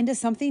venture into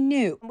something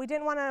new. We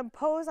didn't want to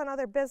impose on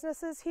other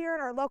businesses here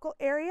in our local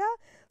area,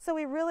 so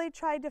we really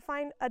tried to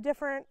find a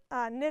different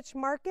niche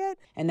market.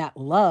 And that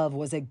love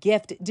was a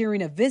gift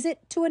during a visit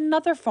to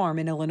another farm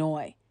in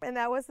Illinois. And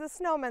that was the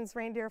Snowman's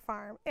Reindeer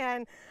Farm.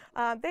 And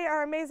they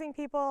are amazing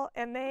people,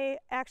 and they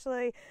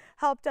actually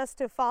helped us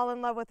to fall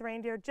in love with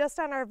reindeer just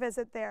on our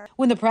visit there.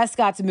 When the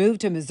Prescotts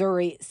moved to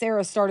Missouri,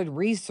 Sarah started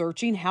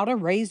researching how to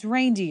raise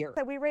reindeer.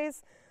 We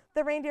raise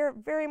the reindeer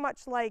very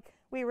much like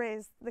we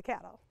raise the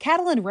cattle.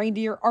 Cattle and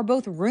reindeer are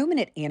both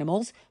ruminant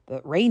animals,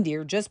 but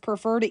reindeer just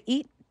prefer to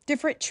eat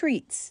different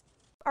treats.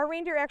 Our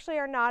reindeer actually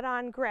are not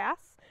on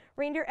grass.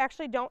 Reindeer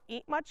actually don't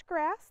eat much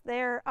grass.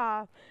 Their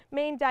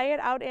main diet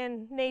out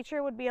in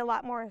nature would be a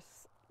lot more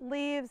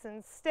leaves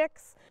and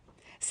sticks.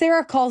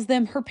 Sarah calls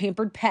them her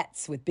pampered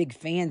pets, with big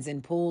fans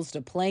and pools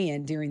to play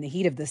in during the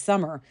heat of the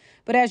summer.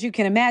 But as you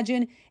can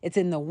imagine, it's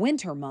in the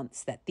winter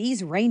months that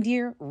these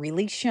reindeer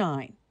really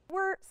shine.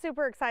 We're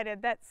super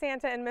excited that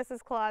Santa and Mrs.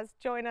 Claus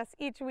join us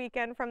each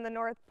weekend from the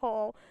North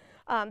Pole.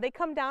 They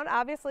come down,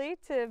 obviously,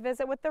 to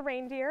visit with the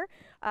reindeer.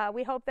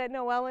 We hope that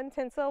Noelle and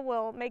Tinsel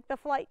will make the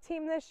flight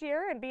team this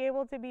year and be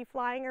able to be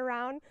flying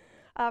around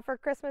for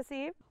Christmas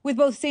Eve. With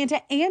both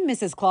Santa and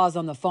Mrs. Claus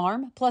on the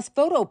farm, plus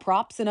photo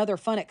props and other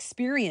fun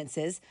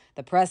experiences,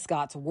 the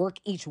Prescotts work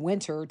each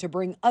winter to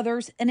bring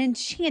others an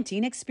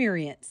enchanting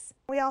experience.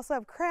 We also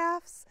have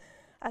crafts,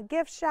 a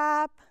gift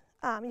shop.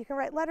 You can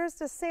write letters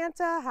to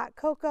Santa, hot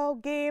cocoa,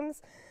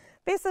 games,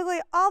 basically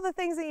all the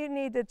things that you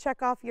need to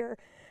check off your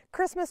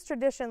Christmas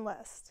tradition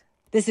list.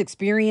 This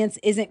experience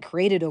isn't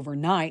created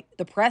overnight.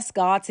 The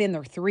Prescotts and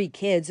their 3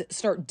 kids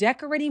start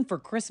decorating for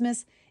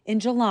Christmas in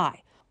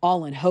July,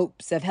 all in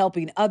hopes of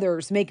helping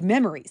others make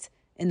memories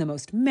in the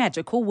most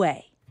magical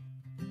way.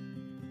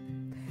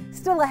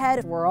 Still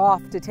ahead, we're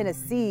off to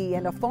Tennessee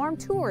and a farm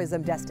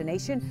tourism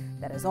destination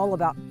that is all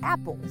about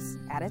apples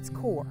at its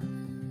core.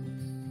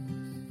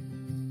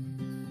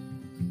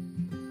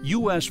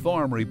 U.S.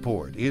 Farm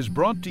Report is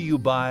brought to you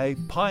by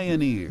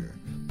Pioneer.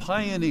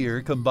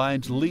 Pioneer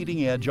combines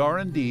leading-edge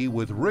R&D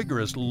with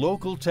rigorous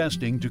local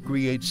testing to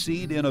create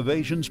seed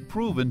innovations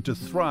proven to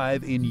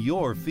thrive in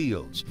your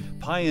fields.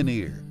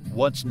 Pioneer,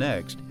 what's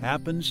next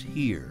happens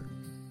here.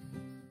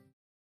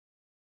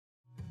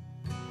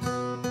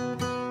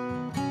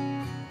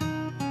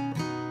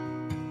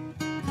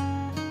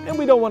 And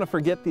we don't want to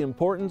forget the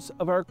importance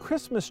of our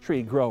Christmas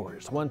tree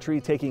growers. One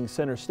tree taking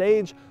center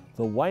stage,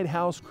 the White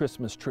House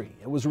Christmas tree.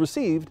 It was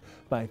received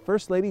by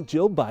First Lady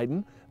Jill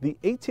Biden, the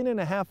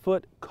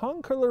 18.5-foot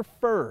Concolor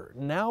fir,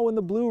 now in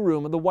the Blue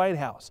Room of the White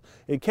House.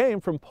 It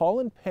came from Paul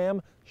and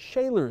Pam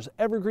Shaler's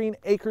Evergreen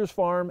Acres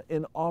Farm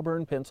in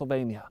Auburn,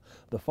 Pennsylvania.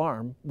 The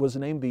farm was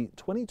named the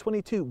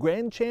 2022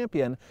 Grand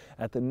Champion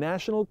at the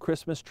National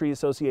Christmas Tree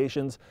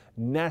Association's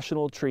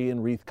National Tree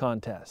and Wreath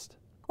Contest.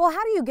 Well,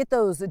 how do you get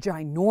those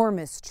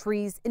ginormous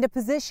trees into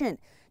position?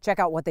 Check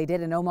out what they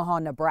did in Omaha,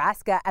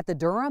 Nebraska at the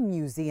Durham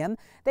Museum.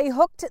 They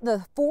hooked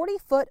the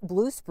 40-foot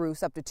blue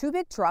spruce up to 2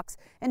 big trucks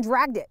and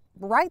dragged it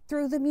right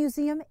through the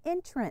museum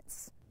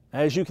entrance.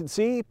 As you can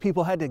see,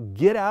 people had to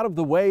get out of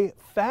the way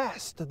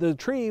fast. The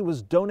tree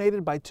was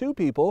donated by 2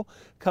 people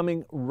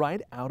coming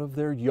right out of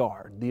their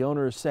yard. The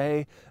owners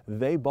say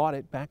they bought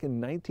it back in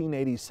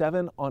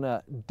 1987 on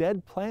a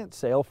dead plant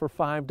sale for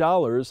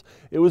 $5.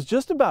 It was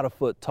just about a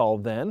foot tall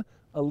then,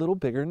 a little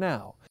bigger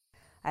now.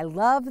 I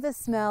love the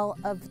smell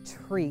of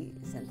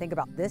trees. And think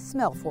about this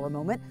smell for a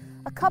moment.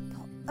 A cup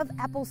of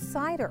apple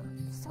cider.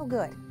 So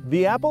good.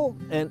 The apple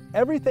and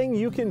everything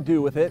you can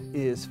do with it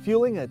is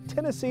fueling a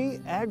Tennessee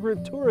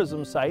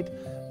agritourism site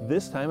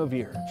this time of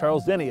year.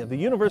 Charles Denny of the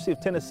University of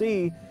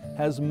Tennessee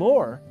has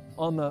more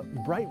on the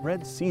bright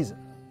red season.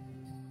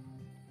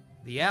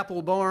 The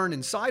Apple Barn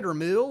and Cider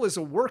Mill is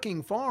a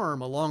working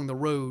farm along the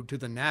road to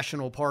the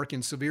National Park in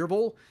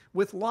Sevierville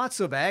with lots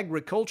of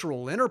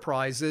agricultural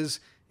enterprises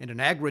and an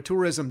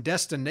agritourism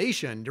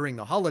destination during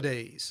the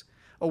holidays.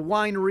 A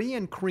winery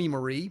and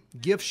creamery,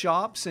 gift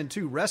shops, and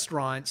 2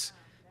 restaurants.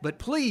 But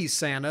please,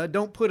 Santa,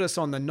 don't put us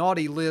on the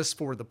naughty list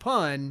for the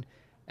pun.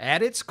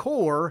 At its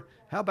core,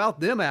 how about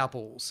them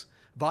apples?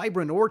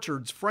 Vibrant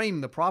orchards frame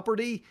the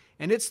property,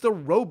 and it's the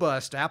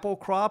robust apple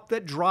crop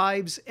that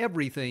drives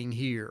everything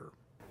here.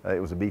 It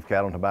was a beef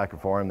cattle and tobacco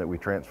farm that we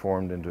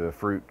transformed into a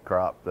fruit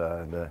crop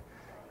the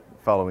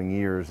following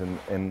years,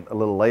 and a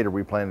little later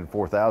we planted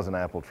 4,000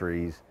 apple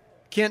trees.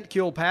 Kent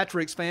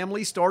Kilpatrick's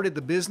family started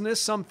the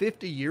business some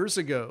 50 years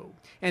ago,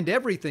 and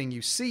everything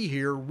you see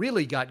here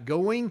really got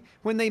going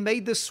when they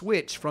made the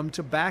switch from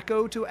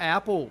tobacco to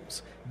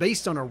apples,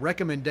 based on a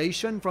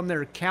recommendation from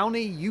their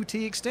county UT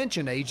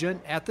extension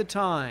agent at the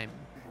time.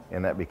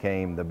 and that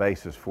became the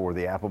basis for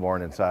the Apple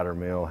Barn and Cider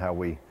Mill, how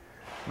we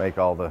make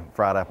all the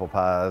fried apple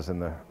pies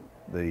and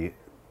the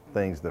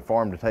things. The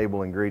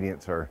farm-to-table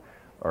ingredients are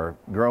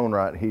grown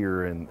right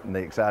here, and the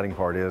exciting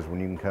part is when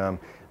you can come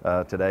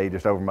today,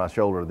 just over my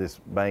shoulder, this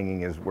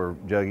banging is we're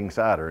jugging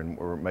cider, and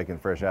we're making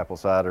fresh apple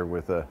cider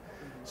with a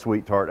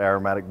sweet tart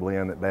aromatic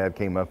blend that Dad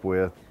came up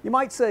with. You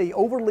might say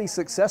overly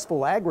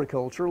successful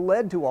agriculture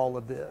led to all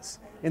of this.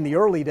 In the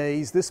early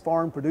days, this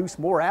farm produced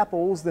more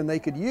apples than they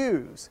could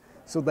use,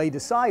 so they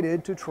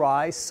decided to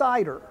try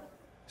cider.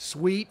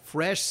 Sweet,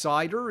 fresh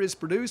cider is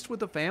produced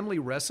with a family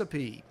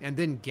recipe, and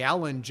then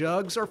gallon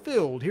jugs are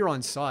filled here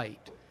on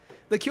site.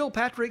 The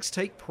Kilpatricks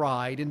take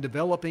pride in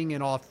developing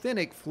an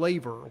authentic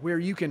flavor where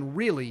you can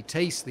really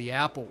taste the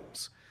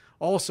apples.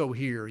 Also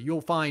here, you'll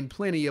find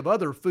plenty of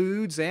other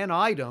foods and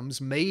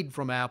items made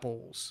from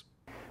apples.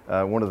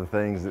 One of the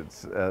things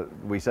that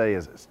we say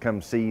is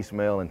come see,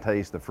 smell, and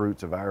taste the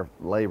fruits of our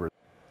labor.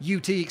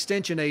 UT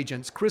Extension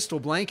agents Crystal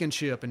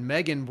Blankenship and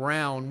Megan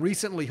Brown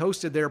recently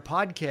hosted their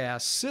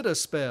podcast, Sit a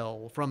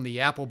Spell, from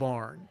the Apple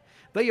Barn.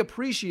 They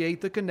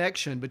appreciate the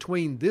connection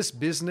between this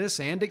business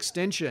and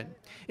Extension,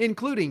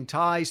 including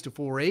ties to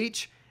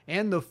 4-H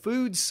and the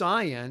food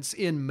science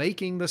in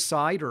making the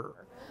cider.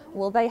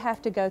 Well, they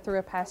have to go through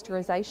a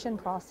pasteurization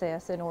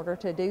process in order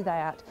to do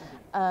that,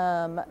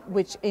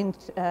 which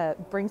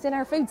brings in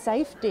our food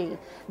safety.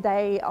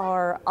 They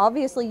are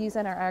obviously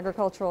using our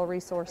agricultural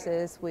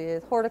resources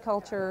with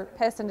horticulture,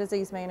 pest and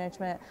disease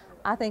management.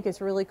 I think it's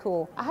really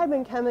cool. I had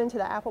been coming to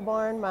the Apple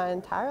Barn my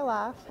entire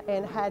life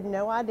and had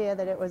no idea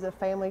that it was a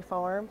family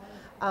farm.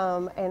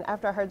 And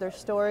after I heard their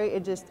story,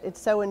 it's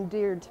so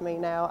endeared to me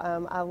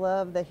now. I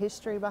love the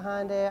history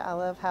behind it. I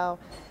love how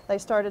they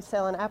started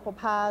selling apple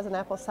pies and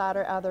apple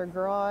cider out of their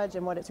garage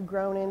and what it's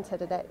grown into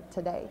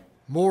today.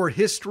 More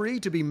history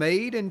to be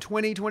made in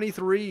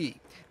 2023.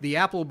 The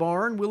Apple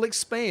Barn will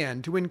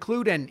expand to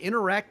include an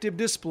interactive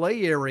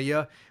display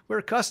area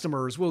where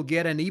customers will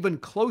get an even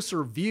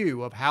closer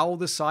view of how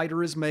the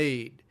cider is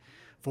made.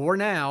 For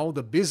now,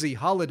 the busy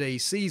holiday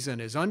season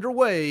is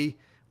underway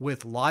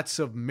with lots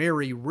of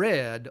merry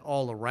red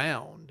all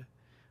around.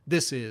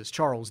 This is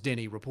Charles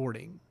Denny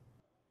reporting.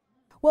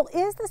 Well,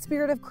 is the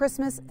spirit of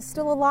Christmas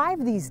still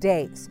alive these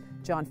days?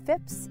 John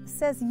Phipps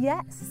says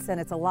yes, and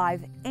it's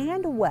alive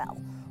and well.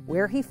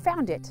 Where he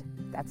found it,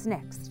 that's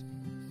next.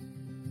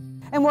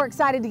 And we're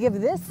excited to give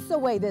this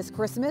away this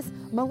Christmas.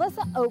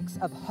 Melissa Oakes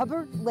of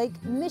Hubbard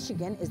Lake,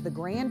 Michigan is the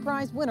grand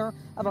prize winner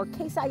of our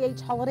Case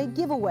IH holiday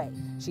giveaway.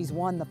 She's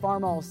won the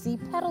Farmall C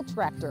pedal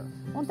tractor.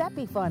 Won't that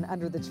be fun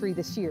under the tree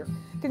this year?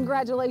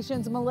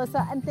 Congratulations,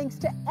 Melissa, and thanks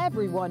to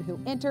everyone who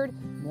entered.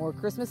 More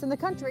Christmas in the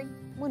country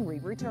when we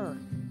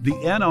return. The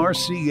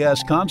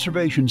NRCS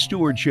Conservation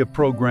Stewardship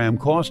Program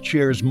cost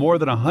shares more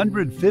than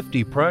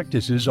 150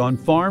 practices on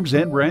farms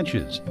and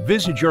ranches.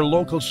 Visit your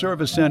local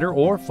service center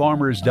or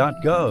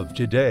farmers.gov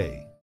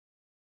today.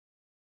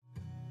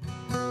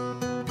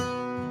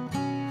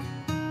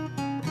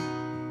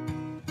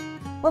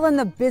 Well, in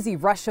the busy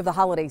rush of the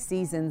holiday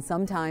season,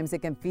 sometimes it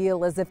can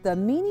feel as if the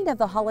meaning of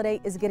the holiday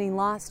is getting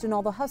lost in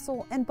all the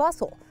hustle and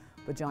bustle.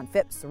 But John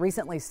Phipps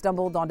recently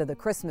stumbled onto the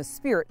Christmas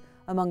spirit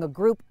among a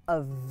group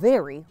of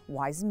very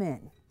wise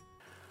men.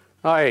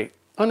 I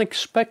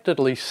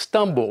unexpectedly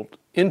stumbled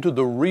into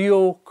the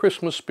real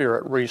Christmas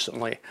spirit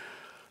recently.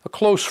 A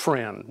close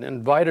friend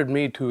invited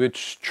me to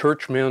its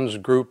church men's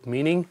group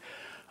meeting.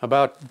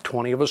 About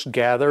 20 of us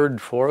gathered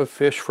for a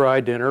fish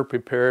fry dinner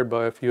prepared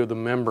by a few of the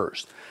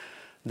members.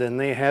 Then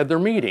they had their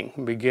meeting,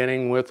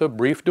 beginning with a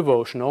brief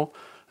devotional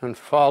and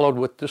followed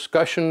with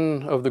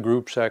discussion of the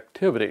group's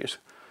activities.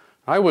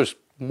 I was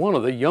one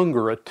of the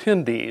younger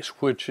attendees,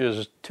 which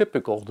is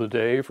typical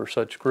today for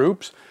such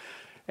groups.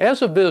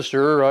 As a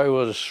visitor, I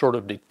was sort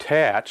of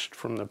detached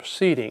from the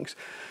proceedings,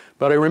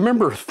 but I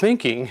remember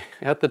thinking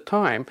at the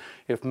time,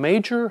 if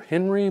Major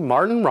Henry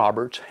Martin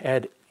Roberts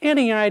had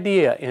any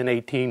idea in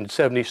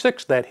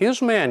 1876 that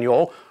his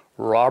manual,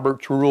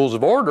 Robert's Rules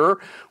of Order,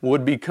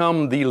 would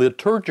become the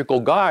liturgical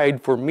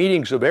guide for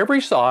meetings of every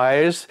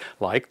size,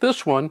 like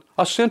this one,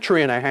 a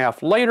century and a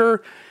half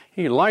later,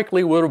 he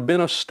likely would have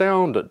been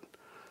astounded.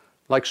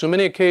 Like so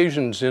many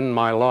occasions in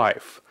my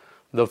life,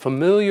 the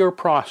familiar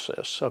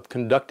process of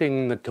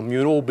conducting the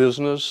communal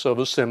business of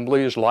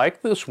assemblies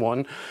like this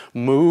one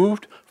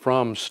moved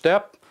from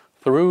step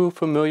through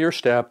familiar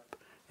step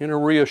in a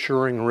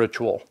reassuring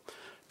ritual.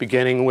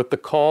 Beginning with the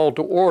call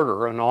to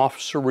order and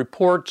officer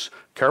reports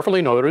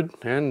carefully noted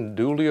and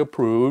duly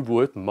approved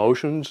with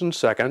motions and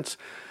seconds,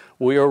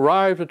 we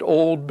arrived at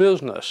old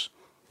business,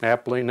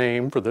 aptly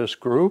named for this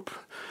group.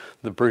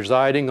 The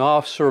presiding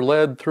officer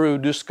led through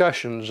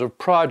discussions of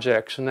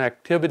projects and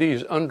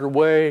activities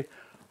underway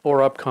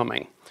or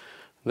upcoming.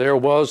 There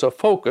was a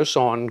focus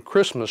on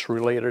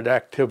Christmas-related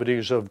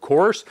activities, of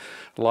course,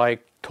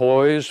 like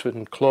toys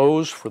and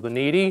clothes for the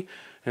needy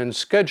and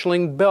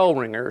scheduling bell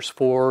ringers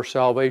for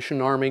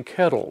Salvation Army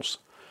kettles.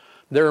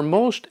 Their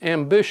most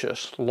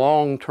ambitious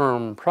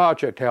long-term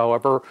project,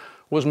 however,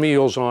 was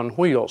Meals on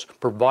Wheels,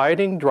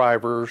 providing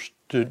drivers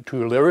to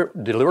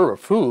deliver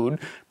food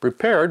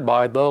prepared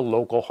by the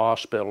local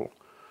hospital.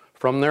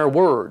 From their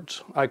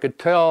words, I could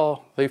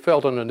tell they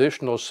felt an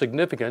additional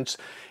significance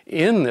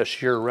in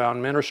this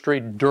year-round ministry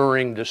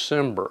during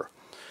December.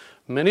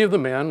 Many of the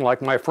men,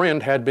 like my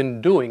friend, had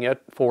been doing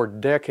it for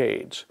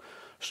decades.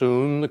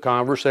 Soon the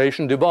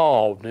conversation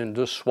devolved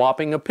into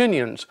swapping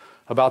opinions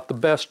about the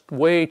best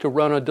way to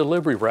run a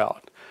delivery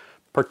route,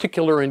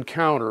 particular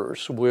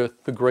encounters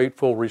with the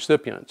grateful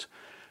recipients,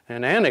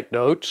 and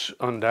anecdotes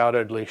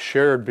undoubtedly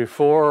shared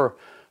before,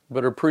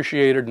 but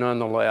appreciated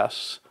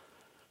nonetheless.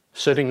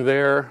 Sitting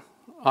there,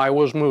 I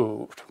was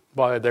moved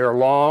by their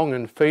long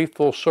and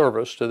faithful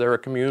service to their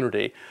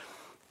community.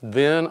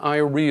 Then I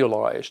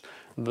realized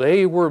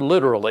they were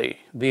literally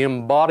the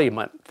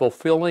embodiment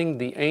fulfilling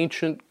the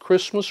ancient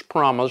Christmas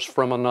promise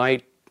from a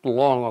night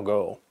long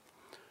ago.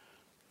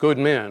 Good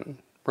men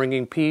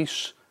bringing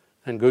peace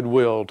and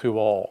goodwill to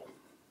all.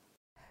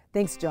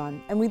 Thanks,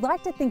 John, and we'd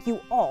like to thank you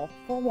all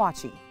for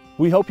watching.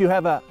 We hope you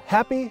have a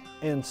happy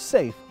and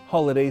safe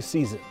holiday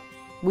season.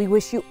 We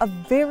wish you a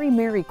very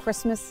Merry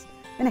Christmas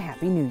and a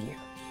Happy New Year.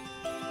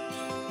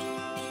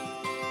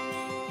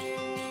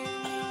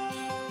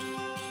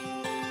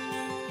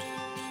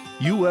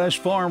 U.S.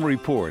 Farm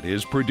Report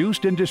is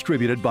produced and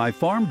distributed by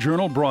Farm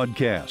Journal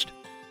Broadcast.